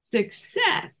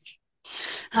success.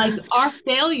 Like our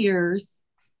failures,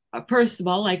 first of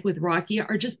all, like with Rocky,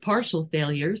 are just partial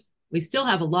failures. We still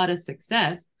have a lot of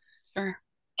success. Sure.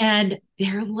 And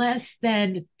they're less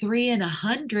than 3 in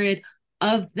 100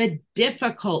 of the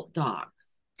difficult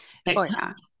dogs that Oh, come yeah.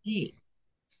 to me.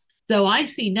 So I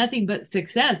see nothing but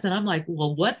success. And I'm like,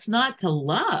 well, what's not to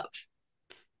love?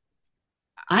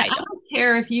 I don't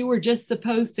care if you were just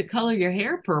supposed to color your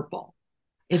hair purple.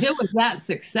 If it was that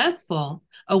successful,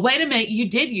 oh, wait a minute, you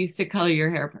did used to color your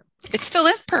hair purple. It still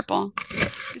is purple.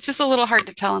 It's just a little hard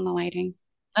to tell in the lighting.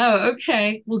 Oh,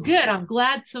 okay. Well, good. I'm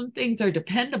glad some things are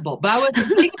dependable, but I wasn't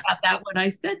thinking about that when I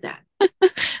said that.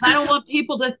 I don't want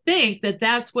people to think that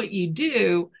that's what you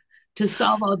do to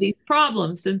solve all these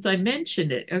problems since I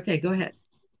mentioned it. Okay, go ahead.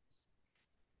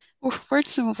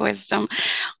 Words of wisdom.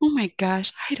 Oh my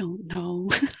gosh, I don't know.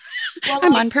 Well,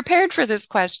 I'm unprepared for this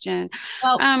question.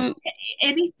 well, Um,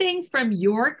 anything from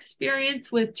your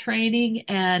experience with training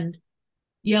and,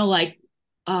 like,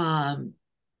 um,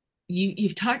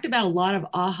 you've talked about a lot of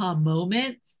aha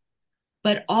moments,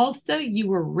 but also you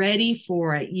were ready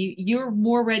for it. You're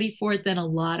more ready for it than a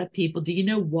lot of people. Do you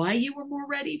know why you were more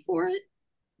ready for it?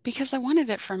 because I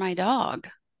wanted it for my dog.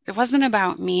 It wasn't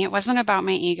about me. It wasn't about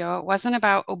my ego. It wasn't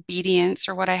about obedience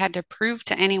or what I had to prove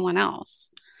to anyone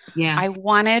else. Yeah. I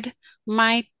wanted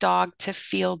my dog to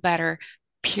feel better,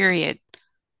 period.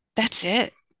 That's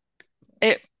it.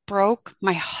 It broke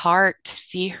my heart to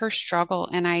see her struggle,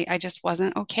 and I just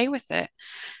wasn't okay with it.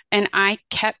 And I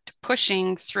kept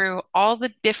pushing through all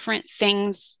the different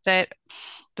things that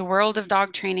the world of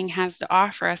dog training has to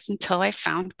offer us until I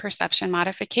found perception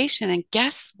modification. And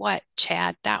guess what,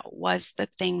 Chad? That was the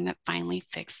thing that finally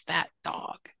fixed that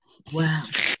dog. Wow.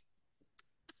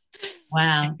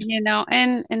 Wow.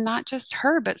 And not just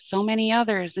her, but so many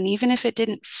others. And even if it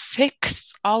didn't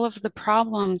fix all of the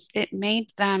problems, it made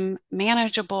them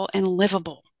manageable and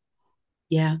livable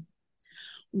Yeah. for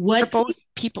What both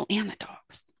people and the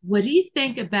dogs. what do you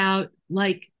think about,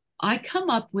 like, I come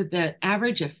up with an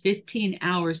average of 15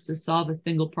 hours to solve a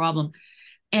single problem.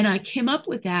 And I came up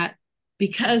with that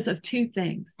because of two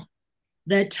things.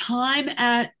 The time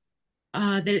at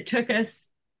that it took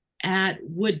us at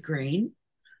Wood Green.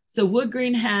 So Wood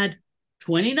Green had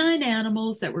 29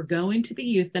 animals that were going to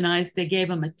be euthanized. They gave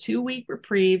them a 2-week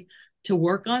reprieve to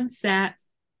work on SATs.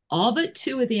 All but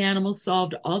 2 of the animals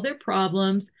solved all their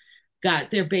problems,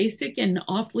 got their basic and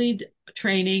off-lead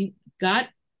training, got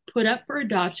put up for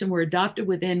adoption, were adopted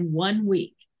within 1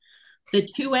 week. The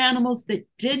 2 animals that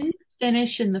didn't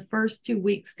finish in the first 2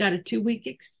 weeks got a 2-week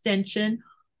extension.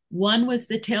 One was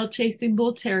the tail-chasing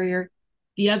bull terrier.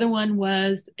 The other one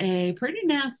was a pretty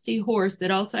nasty horse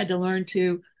that also had to learn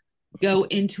to go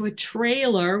into a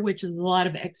trailer, which is a lot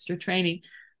of extra training.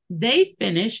 They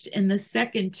finished in the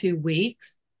second 2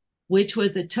 weeks, which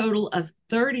was a total of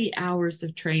 30 hours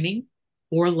of training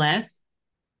or less.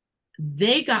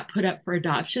 They got put up for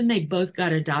adoption. They both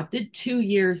got adopted. 2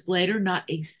 years later, not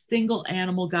a single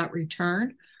animal got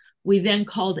returned. We then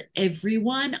called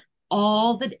everyone.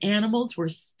 All the animals were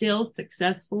still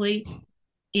successfully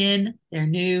in their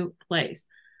new place.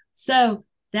 So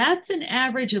that's an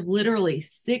average of literally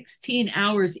 16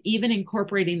 hours, even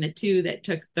incorporating the 2 that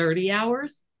took 30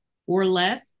 hours or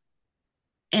less.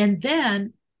 And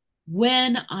then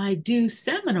when I do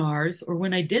seminars, or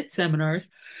when I did seminars,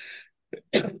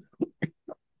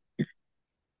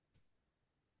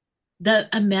 the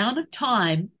amount of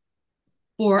time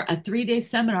for a 3-day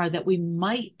seminar that we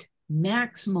might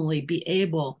maximally be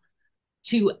able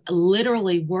to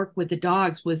literally work with the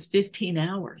dogs was 15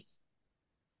 hours.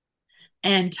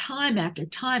 And time after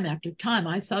time after time,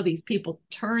 I saw these people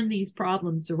turn these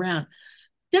problems around.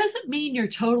 Doesn't mean you're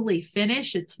totally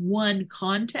finished. It's one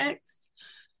context,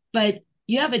 but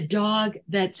you have a dog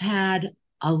that's had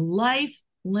a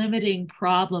life-limiting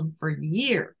problem for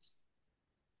years.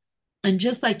 And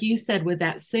just like you said, with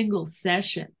that single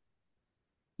session,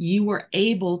 you were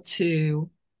able to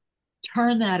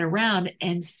turn that around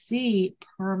and see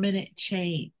permanent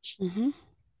change. Mm-hmm.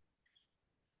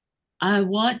 I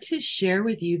want to share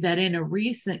with you that in a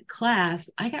recent class,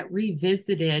 I got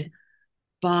revisited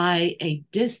by a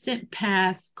distant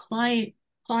past client.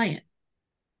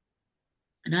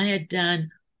 And I had done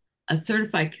a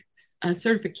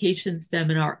certification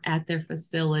seminar at their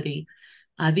facility.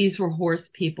 These were horse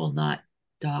people, not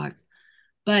dogs.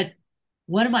 But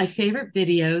one of my favorite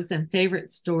videos and favorite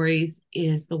stories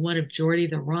is the one of Jordy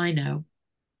the rhino.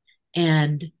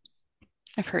 And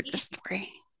I've heard this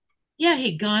story. yeah,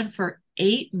 he'd gone for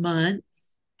 8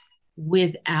 months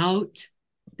without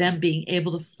them being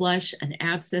able to flush an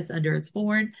abscess under his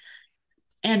horn.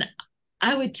 And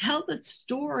I would tell the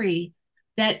story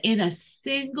that in a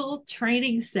single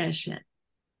training session,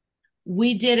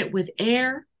 we did it with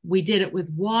air, we did it with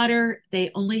water.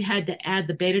 They only had to add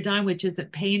the betadine, which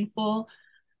isn't painful.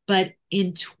 But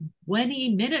in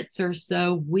 20 minutes or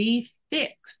so, we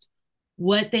fixed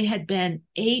what they had been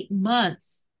 8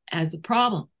 months as a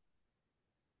problem.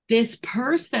 This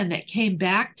person that came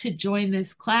back to join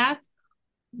this class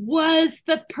was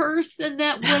the person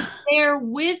that was there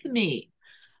with me.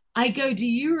 I go, do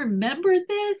you remember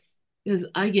this? Because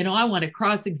I want to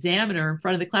cross-examine her in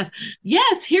front of the class.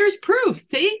 Yes, here's proof.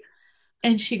 See?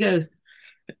 And she goes,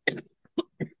 that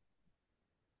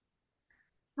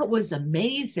was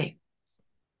amazing.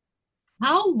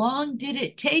 How long did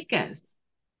it take us?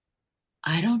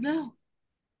 I don't know.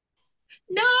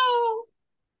 No,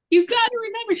 you got to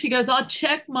remember. She goes, I'll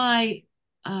check my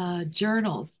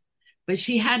journals. But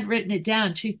she hadn't written it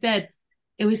down. She said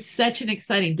it was such an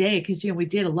exciting day because, we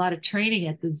did a lot of training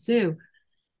at the zoo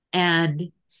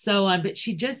and so on. But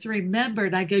she just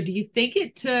remembered. I go, do you think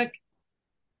it took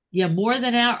more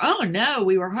than an hour? Oh, no,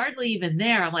 we were hardly even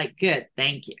there. I'm like, good,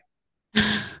 thank you.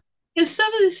 Because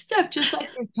some of this stuff, just like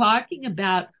we're talking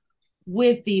about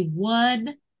with the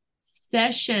one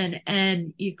session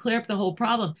and you clear up the whole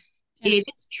problem, it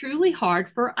is truly hard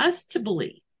for us to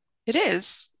believe. It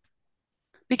is.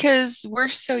 Because we're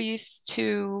so used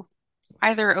to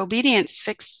either obedience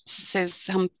fixes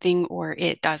something or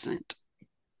it doesn't.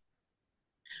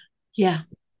 Yeah.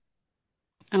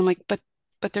 And I'm like,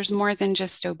 but there's more than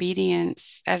just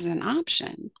obedience as an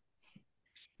option.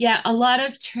 Yeah, a lot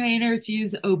of trainers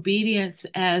use obedience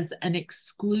as an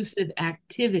exclusive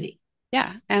activity.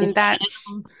 Yeah, and if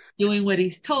that's doing what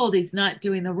he's told, he's not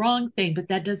doing the wrong thing, but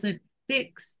that doesn't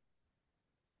fix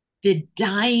the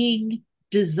dying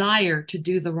desire to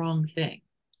do the wrong thing.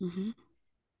 Mm-hmm.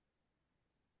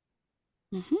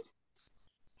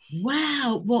 Mm-hmm.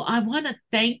 Wow. Well, I want to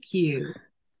thank you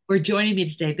for joining me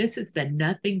today. This has been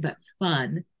nothing but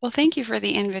fun. Well, thank you for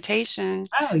the invitation.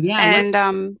 Oh, yeah.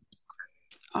 And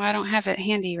I don't have it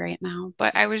handy right now,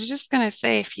 but I was just going to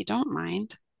say, if you don't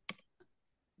mind.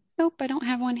 Nope, I don't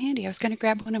have one handy. I was going to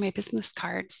grab one of my business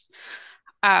cards.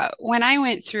 When I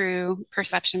went through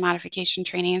perception modification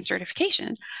training and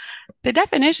certification, the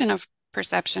definition of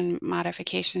perception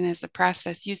modification is a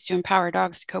process used to empower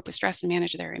dogs to cope with stress and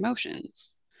manage their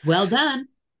emotions. Well done.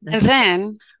 And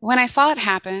then when I saw it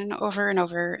happen over and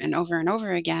over and over and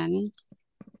over again,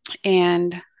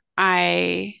 and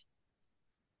I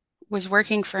was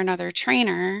working for another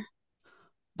trainer,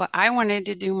 but I wanted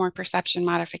to do more perception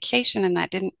modification, and that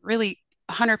didn't really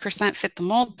 100% fit the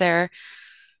mold there.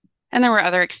 And there were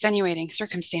other extenuating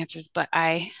circumstances, but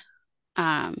I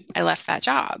left that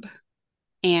job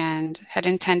and had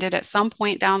intended at some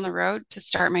point down the road to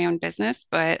start my own business,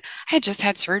 but I had just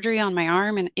had surgery on my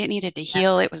arm and it needed to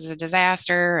heal. It was a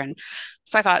disaster. And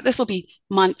so I thought this will be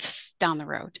months down the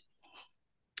road.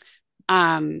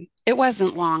 It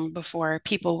wasn't long before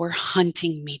people were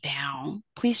hunting me down.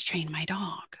 Please train my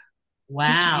dog. Please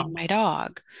Wow. train my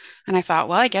dog. And I thought,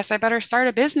 well, I guess I better start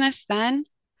a business then.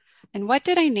 And what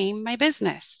did I name my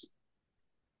business?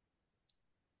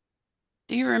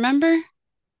 Do you remember?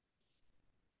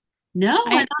 No,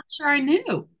 I'm I not sure I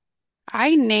knew.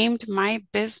 I named my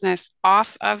business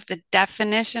off of the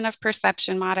definition of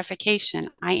perception modification.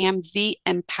 I am the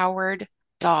empowered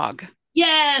dog.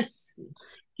 Yes.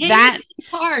 That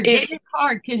Get is your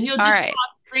card because you'll all just right.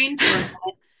 cross screen for a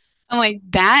minute. I'm like,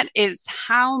 that is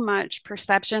how much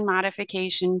perception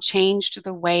modification changed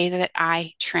the way that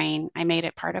I train. I made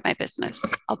it part of my business.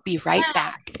 I'll be right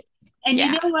back. And you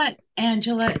Yeah. know what,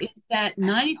 Angela, is that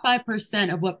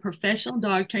 95% of what professional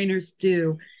dog trainers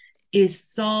do is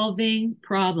solving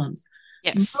problems.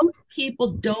 Yes. Most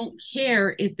people don't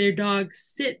care if their dog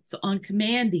sits on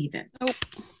command, even. Nope.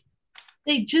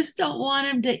 They just don't want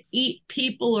them to eat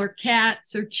people or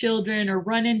cats or children or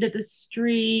run into the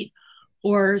street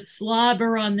or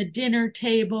slobber on the dinner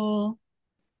table.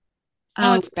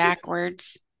 Oh, it's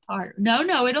backwards.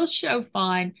 No, it'll show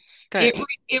fine. It Good.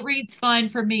 it reads fine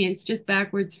for me. It's just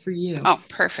backwards for you. Oh,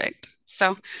 perfect.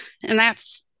 So, and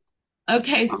that's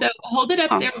Okay, oh, so hold it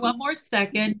up oh, there one more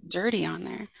second dirty on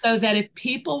there. so that if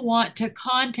people want to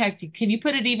contact you, can you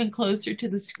put it even closer to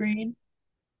the screen?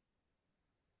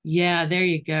 Yeah, there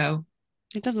you go.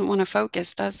 It doesn't want to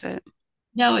focus, does it?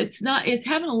 No, it's not. It's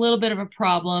having a little bit of a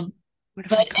problem. What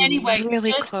if I But come anyway,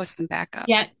 really close and back up?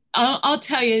 yeah, I'll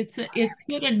tell you, it's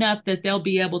good enough that they'll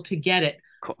be able to get it.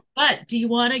 Cool. But do you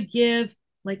want to give,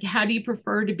 like, how do you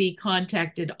prefer to be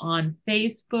contacted on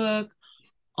Facebook,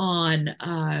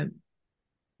 on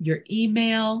your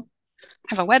email?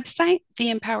 I have a website,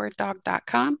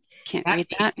 theempowereddog.com. Can't That's read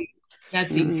that. easy.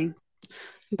 That's easy.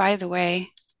 By the way,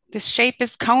 this shape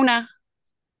is Kona.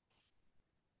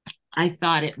 I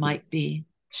thought it might be.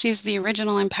 She's the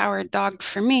original empowered dog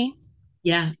for me.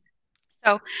 Yeah.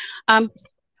 So, um,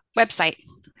 website,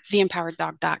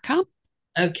 theempowereddog.com.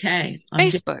 Okay. I'm going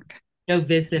to Facebook, go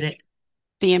visit it.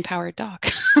 The Empowered Dog.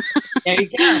 There you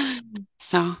go.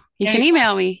 So you There can you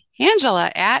email me,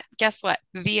 Angela at, guess what,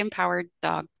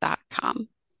 theempowereddog.com.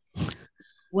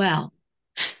 Well,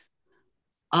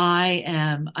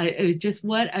 just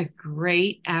what a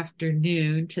great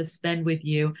afternoon to spend with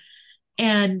you.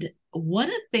 And one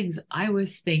of the things I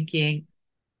was thinking,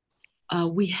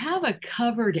 we have a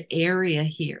covered area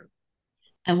here,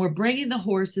 and we're bringing the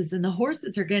horses, and the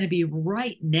horses are going to be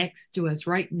right next to us,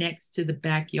 right next to the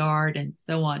backyard, and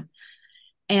so on.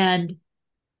 And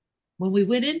when we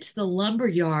went into the lumber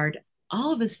yard,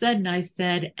 all of a sudden I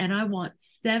said, and I want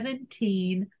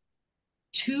 17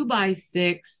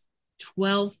 2x6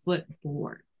 12-foot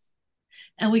boards.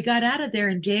 And we got out of there,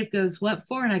 and Dave goes, "What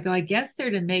for?" And I go, "I guess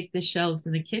they're to make the shelves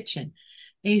in the kitchen."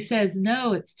 And he says,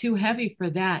 "No, it's too heavy for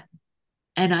that."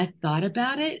 And I thought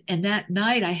about it. And that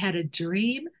night I had a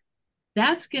dream.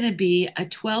 That's going to be a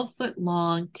 12-foot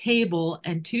long table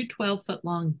and two 12-foot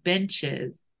long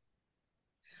benches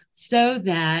so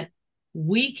that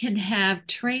we can have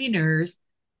trainers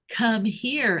come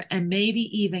here and maybe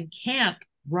even camp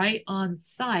right on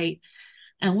site,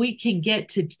 and we can get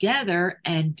together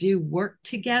and do work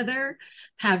together,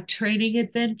 have training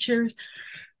adventures.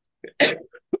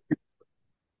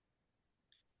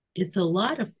 It's a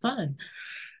lot of fun.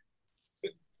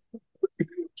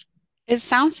 It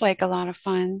sounds like a lot of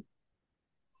fun.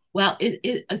 Well,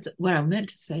 it's what I meant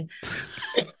to say.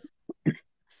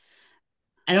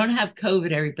 I don't have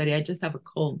COVID, everybody. I just have a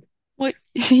cold. Well,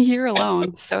 you're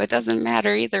alone, so it doesn't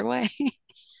matter either way.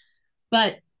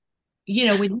 But,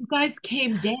 when you guys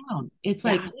came down, it's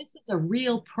like, this is a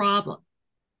real problem.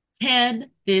 Can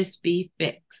this be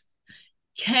fixed?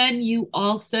 Can you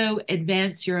also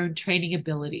advance your own training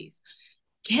abilities?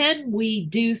 Can we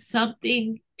do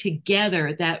something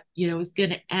together that, is going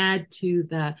to add to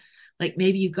like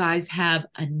maybe you guys have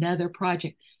another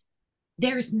project.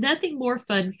 There's nothing more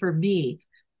fun for me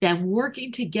than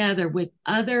working together with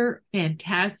other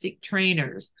fantastic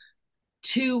trainers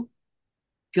to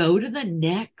go to the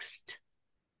next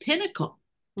pinnacle.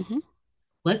 Mm-hmm.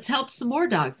 Let's help some more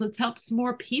dogs. Let's help some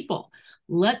more people.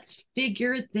 Let's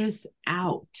figure this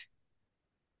out.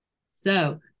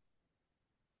 So,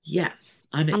 yes,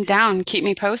 I'm down. Keep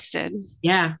me posted.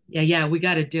 Yeah. We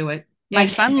got to do it. My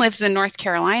son lives in North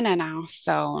Carolina now,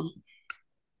 so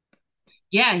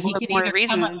yeah, he can either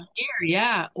come up here,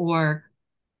 yeah, or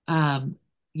or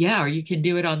you can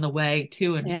do it on the way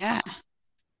too. And yeah.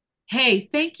 Hey,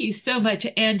 thank you so much,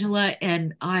 Angela,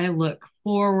 and I look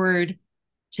forward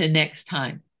to next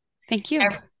time. Thank you.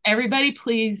 Everybody,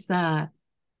 please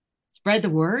spread the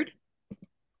word.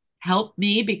 Help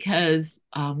me because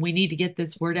we need to get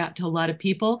this word out to a lot of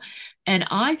people. And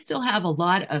I still have a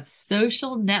lot of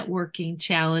social networking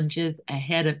challenges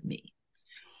ahead of me.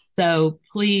 So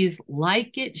please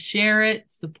like it, share it,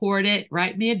 support it,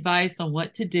 write me advice on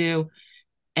what to do,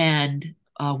 and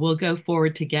we'll go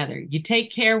forward together. You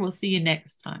take care. We'll see you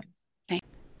next time.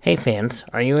 Hey fans,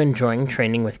 are you enjoying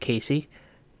Training with Casey?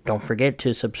 Don't forget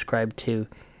to subscribe to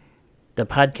the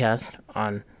podcast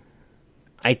on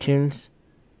iTunes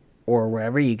or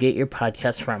wherever you get your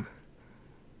podcasts from.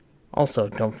 Also,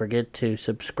 don't forget to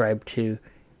subscribe to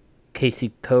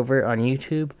Casey Cover on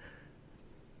YouTube.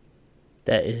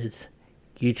 That is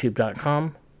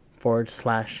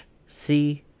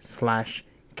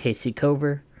youtube.com/C/Casey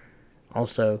Cover.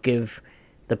 Also, give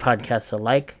the podcast a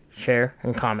like, share,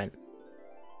 and comment.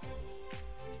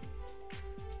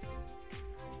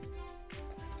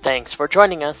 Thanks for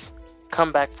joining us.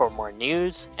 Come back for more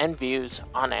news and views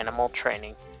on animal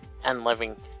training and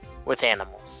living with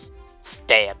animals.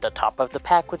 Stay at the top of the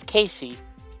pack with Casey.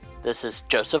 This is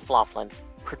Joseph Laughlin,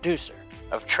 producer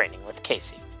of Training with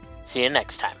Casey. See you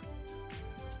next time.